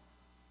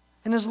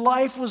 And his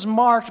life was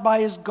marked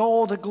by his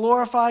goal to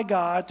glorify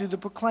God through the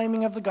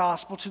proclaiming of the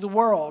gospel to the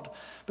world,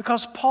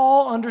 because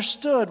Paul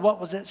understood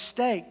what was at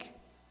stake.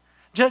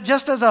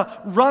 Just as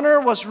a runner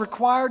was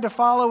required to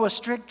follow a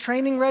strict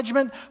training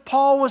regimen,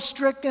 Paul was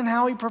strict in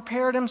how he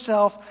prepared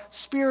himself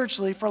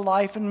spiritually for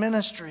life and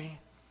ministry.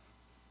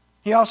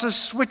 He also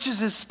switches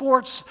his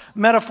sports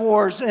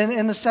metaphors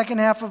in the second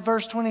half of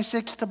verse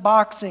 26 to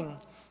boxing.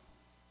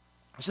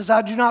 He says,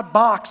 I do not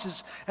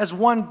box as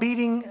one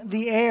beating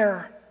the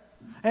air.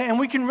 And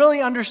we can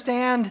really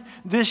understand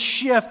this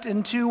shift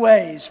in two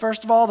ways.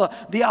 First of all,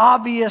 the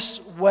obvious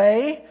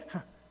way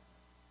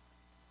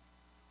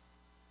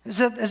is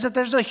that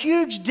there's a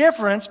huge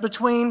difference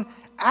between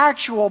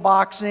actual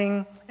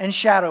boxing and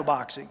shadow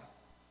boxing.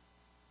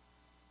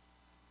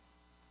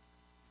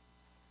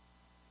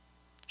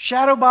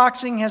 Shadow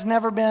boxing has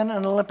never been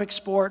an Olympic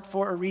sport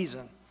for a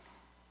reason.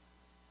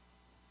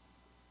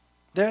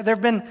 There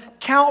have been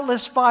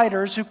countless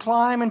fighters who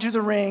climb into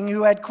the ring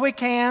who had quick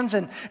hands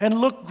and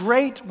looked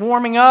great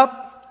warming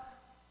up,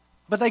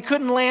 but they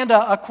couldn't land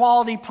a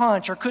quality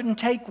punch or couldn't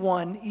take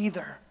one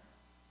either.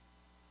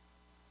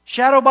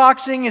 Shadow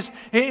boxing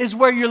is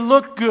where you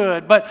look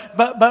good,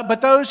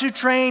 but those who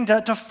train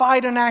to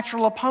fight an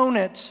actual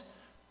opponent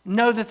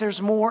know that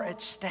there's more at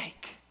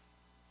stake.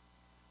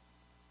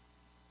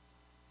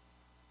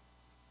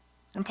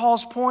 And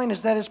Paul's point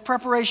is that his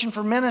preparation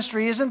for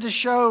ministry isn't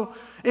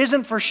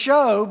for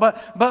show,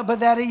 but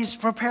that he's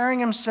preparing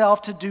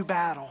himself to do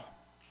battle.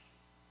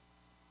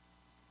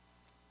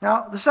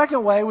 Now, the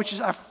second way, which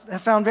I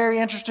have found very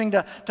interesting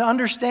to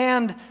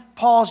understand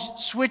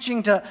Paul's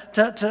switching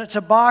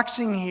to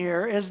boxing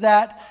here, is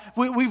that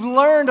we've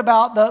learned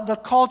about the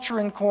culture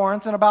in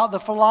Corinth and about the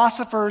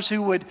philosophers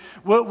who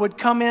would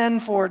come in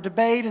for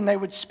debate and they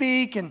would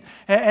speak and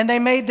they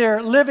made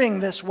their living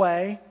this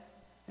way.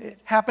 It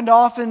happened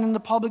often in the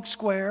public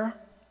square.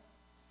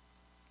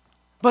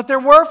 But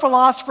there were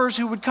philosophers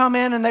who would come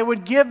in and they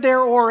would give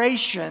their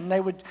oration. They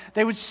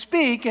would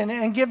speak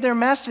and give their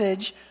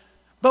message.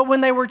 But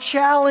when they were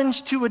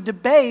challenged to a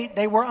debate,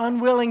 they were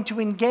unwilling to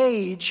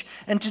engage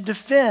and to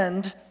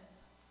defend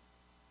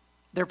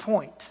their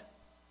point.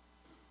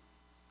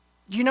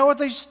 Do you know what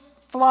these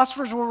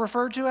philosophers were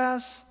referred to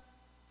as?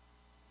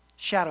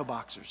 Shadow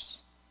boxers.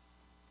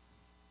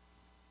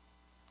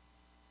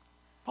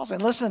 Paul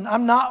said, listen,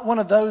 I'm not one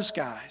of those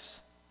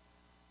guys.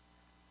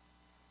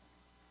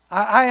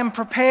 I am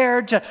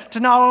prepared to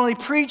not only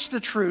preach the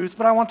truth,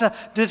 but I want to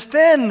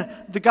defend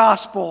the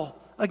gospel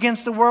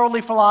against the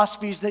worldly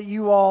philosophies that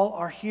you all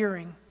are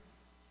hearing.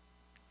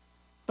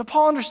 But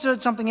Paul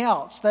understood something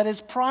else, that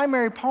his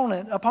primary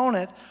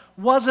opponent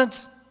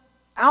wasn't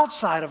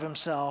outside of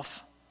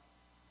himself,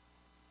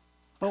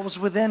 but was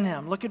within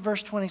him. Look at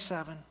verse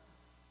 27.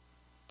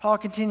 Paul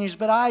continues,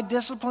 "But I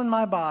discipline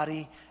my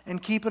body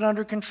and keep it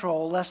under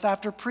control, lest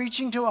after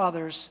preaching to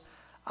others,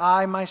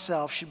 I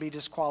myself should be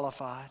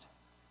disqualified."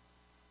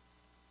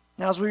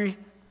 Now, as we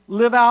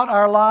live out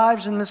our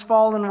lives in this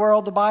fallen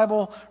world, the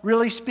Bible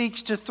really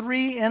speaks to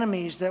three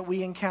enemies that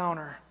we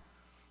encounter.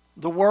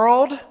 The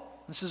world,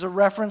 this is a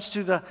reference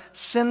to the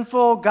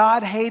sinful,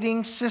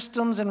 God-hating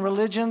systems and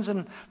religions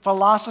and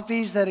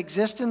philosophies that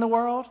exist in the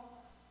world.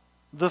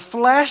 The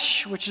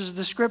flesh, which is a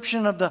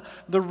description of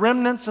the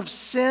remnants of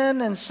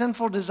sin and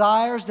sinful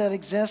desires that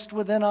exist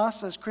within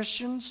us as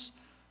Christians.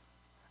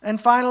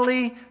 And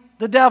finally,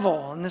 the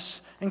devil, and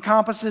this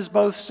encompasses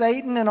both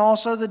Satan and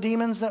also the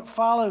demons that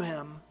follow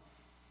him.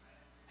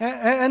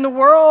 And the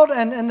world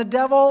and the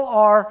devil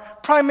are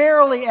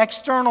primarily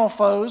external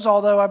foes,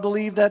 although I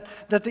believe that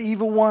the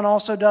evil one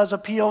also does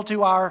appeal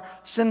to our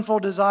sinful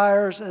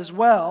desires as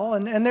well.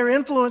 And their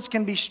influence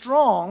can be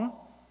strong.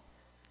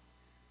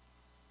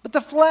 But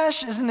the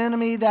flesh is an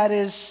enemy that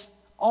is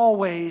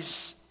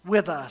always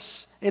with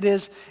us. It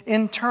is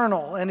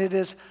internal and it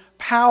is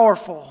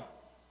powerful.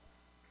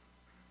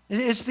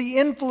 It's the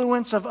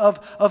influence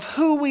of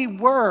who we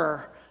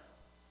were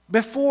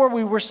before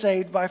we were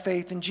saved by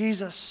faith in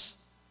Jesus.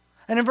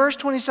 And in verse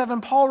 27,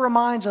 Paul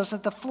reminds us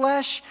that the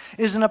flesh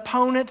is an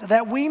opponent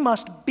that we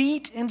must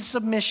beat into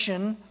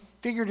submission,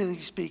 figuratively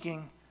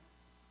speaking,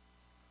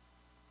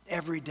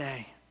 every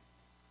day.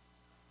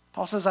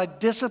 Paul says, I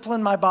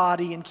discipline my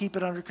body and keep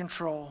it under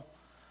control.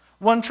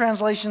 One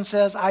translation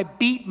says, I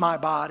beat my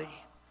body.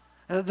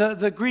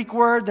 The Greek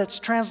word that's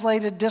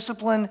translated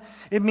discipline,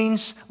 it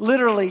means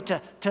literally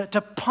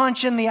to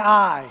punch in the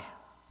eye.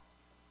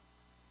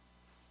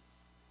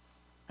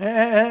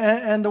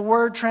 And the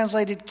word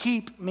translated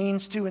keep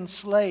means to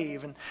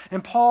enslave.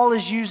 And Paul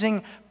is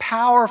using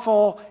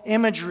powerful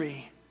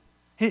imagery.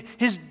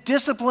 His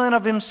discipline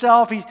of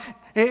himself,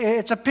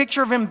 it's a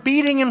picture of him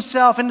beating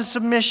himself into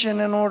submission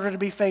in order to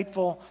be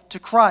faithful to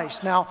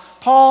Christ. Now,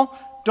 Paul,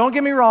 don't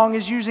get me wrong,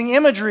 is using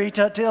imagery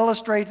to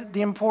illustrate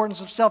the importance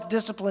of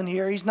self-discipline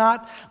here. He's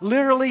not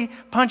literally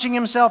punching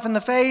himself in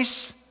the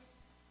face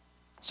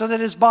so that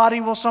his body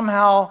will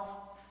somehow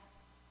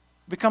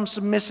become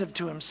submissive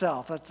to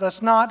himself.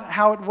 That's not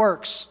how it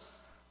works.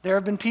 There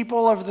have been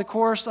people over the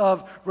course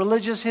of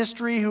religious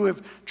history who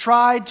have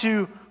tried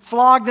to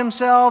flog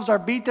themselves or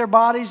beat their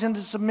bodies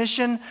into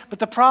submission, but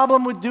the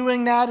problem with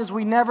doing that is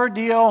we never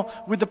deal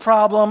with the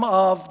problem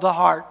of the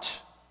heart.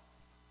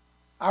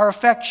 Our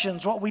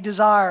affections, what we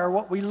desire,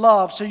 what we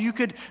love. So you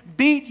could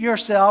beat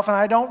yourself, and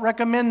I don't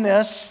recommend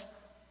this,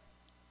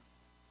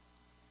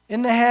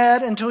 in the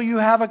head until you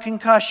have a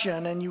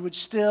concussion, and you would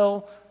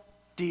still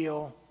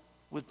deal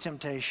with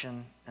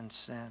temptation and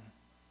sin.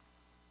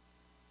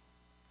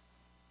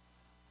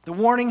 The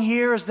warning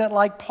here is that,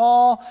 like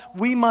Paul,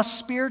 we must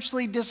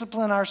spiritually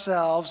discipline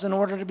ourselves in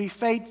order to be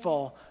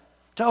faithful,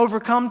 to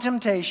overcome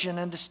temptation,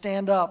 and to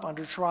stand up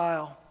under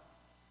trial.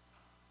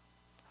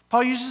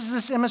 Paul uses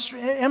this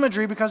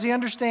imagery because he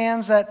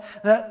understands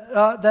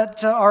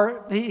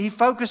he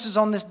focuses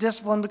on this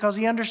discipline because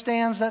he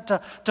understands that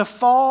to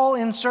fall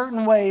in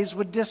certain ways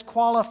would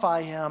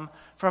disqualify him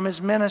from his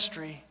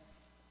ministry.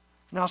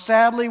 Now,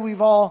 sadly, we've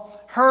all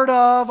heard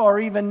of or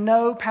even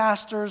know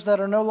pastors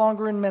that are no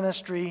longer in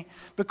ministry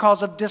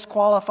because of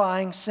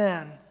disqualifying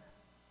sin.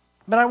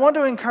 But I want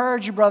to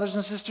encourage you, brothers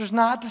and sisters,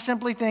 not to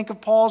simply think of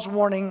Paul's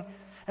warning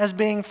as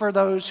being for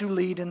those who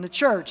lead in the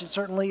church. It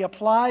certainly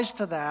applies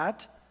to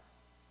that.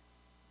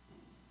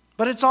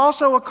 But it's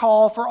also a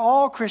call for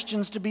all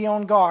Christians to be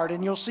on guard,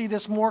 and you'll see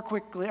this more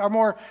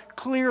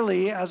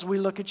clearly as we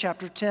look at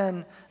chapter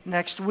 10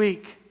 next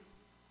week.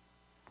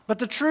 But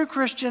the true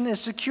Christian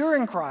is secure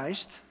in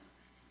Christ,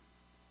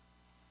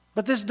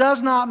 but this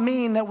does not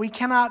mean that we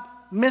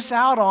cannot miss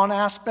out on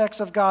aspects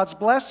of God's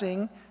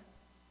blessing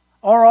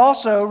or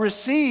also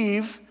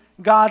receive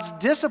God's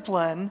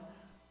discipline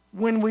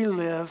when we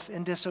live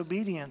in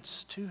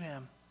disobedience to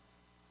Him.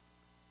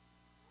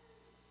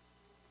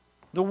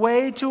 The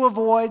way to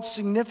avoid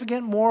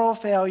significant moral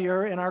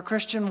failure in our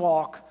Christian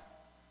walk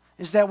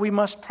is that we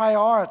must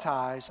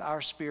prioritize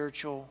our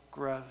spiritual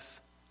growth.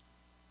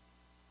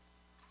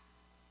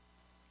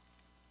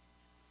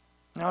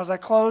 Now, as I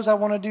close, I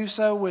want to do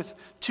so with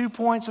 2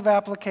 points of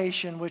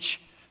application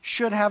which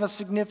should have a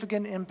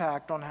significant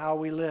impact on how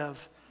we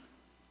live.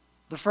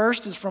 The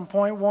first is from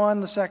point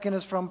 1, the second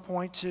is from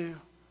point 2.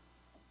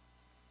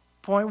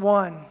 Point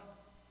 1,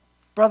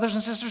 brothers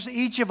and sisters,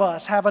 each of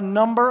us have a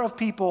number of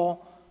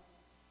people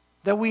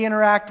that we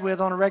interact with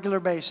on a regular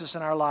basis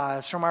in our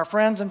lives, from our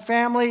friends and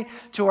family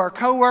to our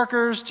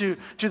coworkers to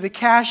the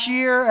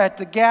cashier at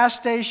the gas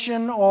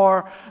station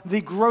or the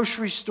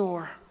grocery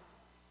store.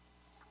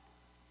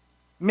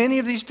 Many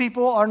of these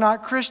people are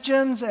not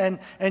Christians, and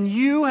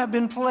you have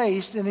been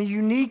placed in a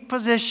unique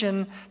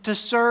position to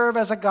serve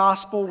as a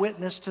gospel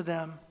witness to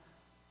them.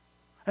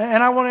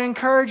 And I want to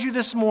encourage you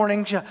this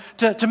morning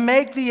to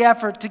make the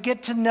effort to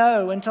get to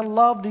know and to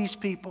love these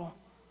people.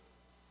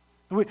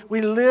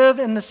 We live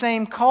in the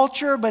same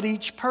culture, but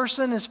each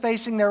person is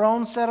facing their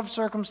own set of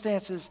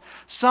circumstances.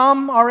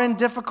 Some are in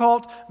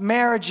difficult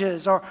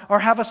marriages or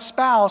have a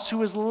spouse who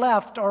has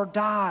left or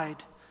died.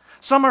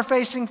 Some are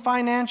facing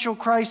financial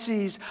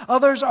crises.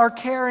 Others are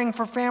caring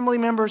for family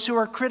members who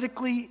are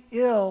critically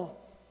ill.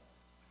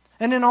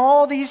 And in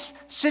all these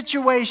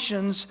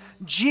situations,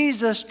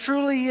 Jesus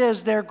truly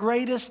is their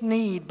greatest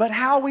need. But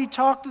how we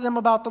talk to them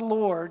about the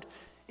Lord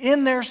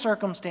in their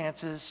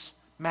circumstances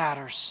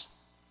matters.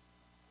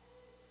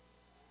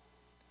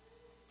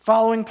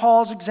 Following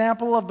Paul's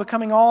example of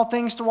becoming all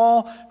things to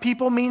all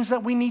people means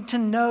that we need to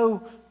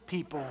know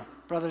people,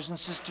 brothers and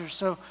sisters.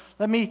 So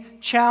let me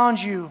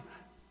challenge you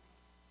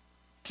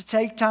to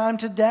take time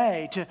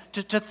today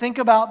to think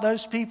about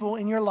those people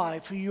in your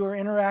life who you are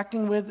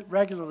interacting with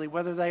regularly,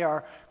 whether they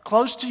are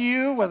close to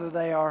you, whether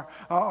they are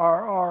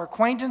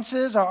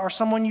acquaintances, or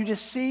someone you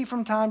just see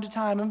from time to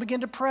time, and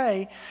begin to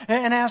pray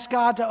and ask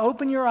God to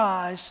open your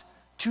eyes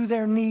to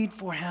their need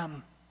for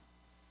Him.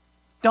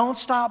 Don't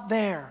stop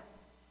there.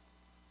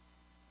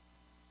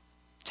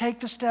 Take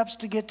the steps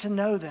to get to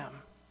know them.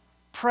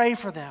 Pray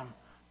for them.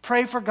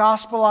 Pray for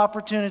gospel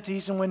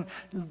opportunities, and when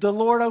the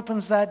Lord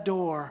opens that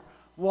door,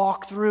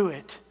 walk through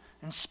it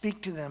and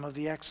speak to them of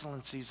the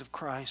excellencies of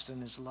Christ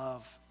and His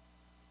love.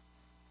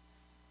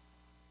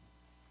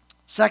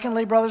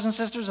 Secondly, brothers and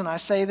sisters, and I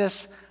say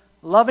this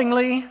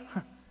lovingly,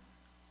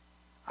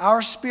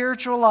 our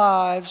spiritual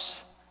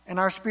lives and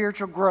our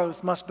spiritual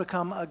growth must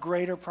become a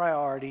greater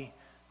priority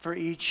for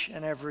each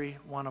and every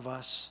one of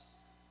us.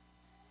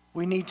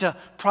 We need to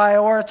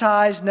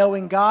prioritize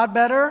knowing God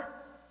better.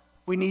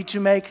 We need to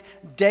make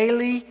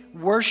daily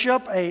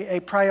worship a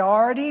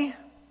priority.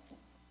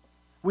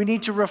 We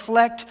need to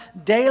reflect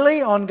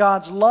daily on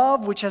God's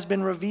love, which has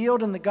been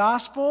revealed in the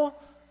gospel.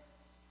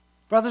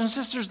 Brothers and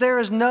sisters, there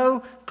is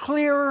no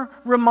clearer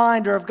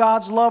reminder of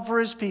God's love for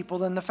His people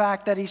than the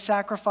fact that He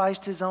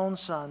sacrificed His own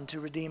Son to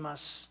redeem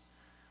us.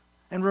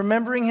 And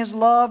remembering His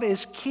love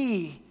is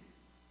key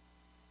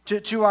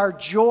to our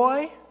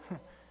joy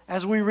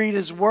as we read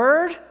His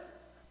Word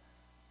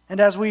and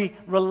as we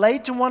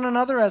relate to one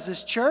another as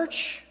His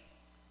church.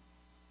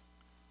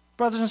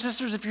 Brothers and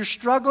sisters, if you're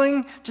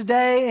struggling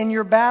today in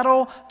your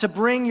battle to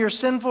bring your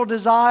sinful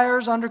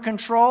desires under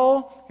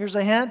control, here's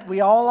a hint,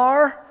 we all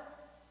are,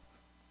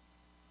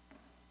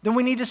 then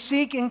we need to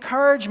seek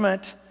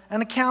encouragement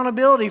and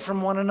accountability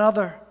from one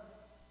another.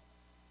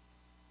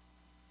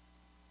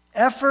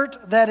 Effort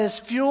that is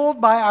fueled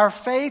by our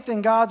faith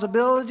in God's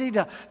ability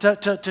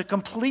to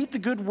complete the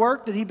good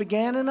work that He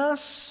began in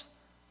us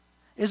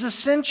is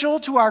essential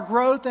to our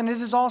growth, and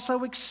it is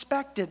also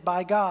expected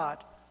by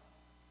God.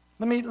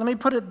 Let me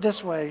put it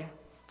this way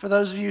for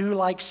those of you who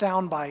like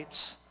sound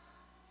bites.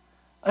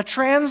 A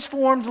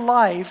transformed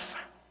life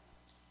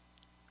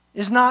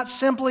is not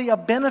simply a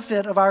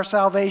benefit of our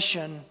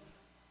salvation.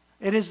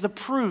 It is the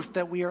proof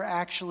that we are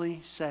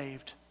actually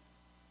saved.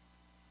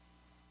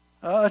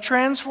 A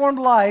transformed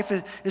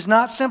life is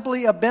not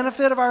simply a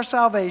benefit of our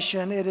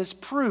salvation. It is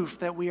proof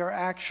that we are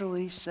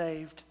actually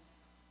saved.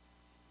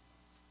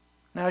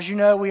 Now, as you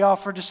know, we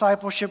offer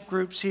discipleship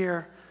groups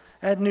here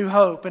at New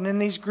Hope. And in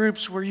these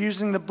groups, we're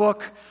using the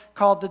book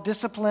called The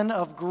Discipline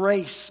of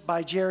Grace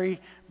by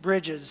Jerry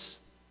Bridges.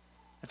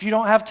 If you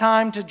don't have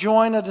time to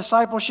join a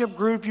discipleship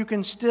group, you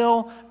can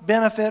still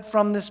benefit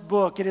from this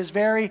book. It is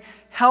very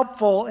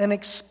helpful in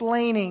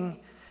explaining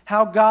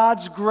how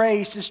God's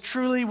grace is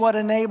truly what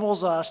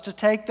enables us to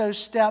take those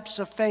steps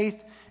of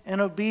faith and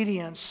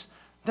obedience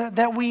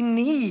that we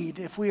need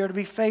if we are to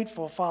be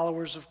faithful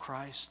followers of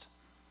Christ.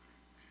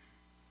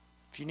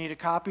 If you need a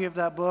copy of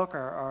that book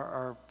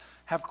or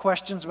have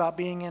questions about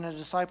being in a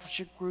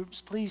discipleship group,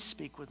 please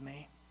speak with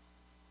me.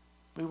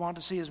 We want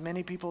to see as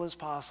many people as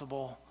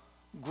possible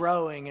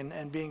growing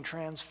and being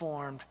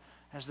transformed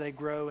as they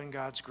grow in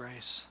God's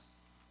grace.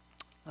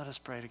 Let us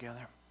pray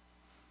together.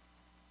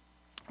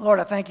 Lord,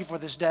 I thank you for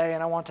this day,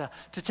 and I want to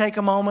take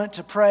a moment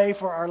to pray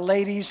for our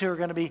ladies who are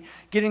going to be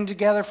getting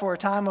together for a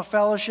time of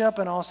fellowship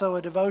and also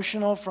a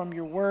devotional from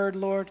your word,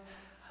 Lord.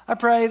 I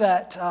pray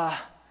that,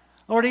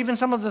 Lord, even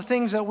some of the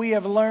things that we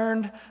have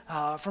learned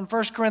from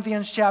 1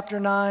 Corinthians chapter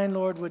 9,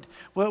 Lord,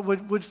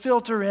 would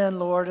filter in,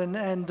 Lord,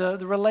 and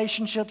the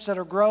relationships that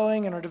are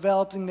growing and are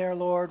developing there,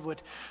 Lord,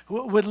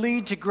 would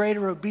lead to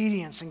greater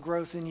obedience and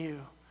growth in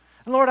you.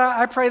 And Lord,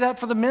 I pray that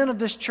for the men of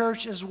this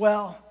church as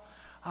well.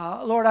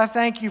 Lord, I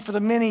thank you for the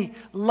many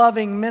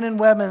loving men and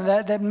women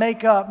that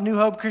make up New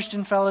Hope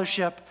Christian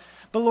Fellowship.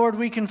 But Lord,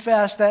 we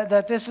confess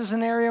that this is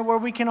an area where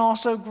we can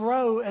also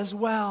grow as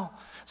well.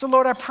 So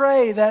Lord, I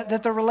pray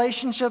that the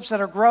relationships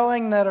that are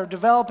growing, that are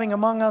developing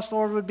among us,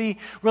 Lord, would be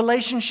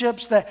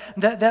relationships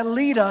that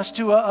lead us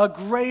to a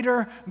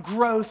greater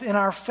growth in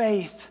our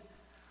faith.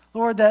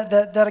 Lord,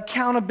 that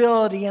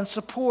accountability and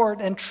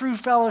support and true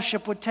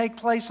fellowship would take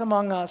place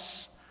among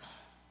us.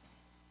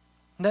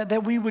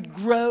 That we would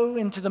grow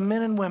into the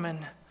men and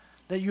women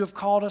that you have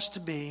called us to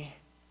be.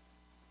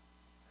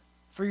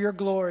 For your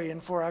glory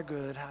and for our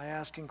good, I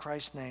ask in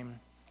Christ's name.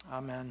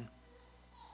 Amen.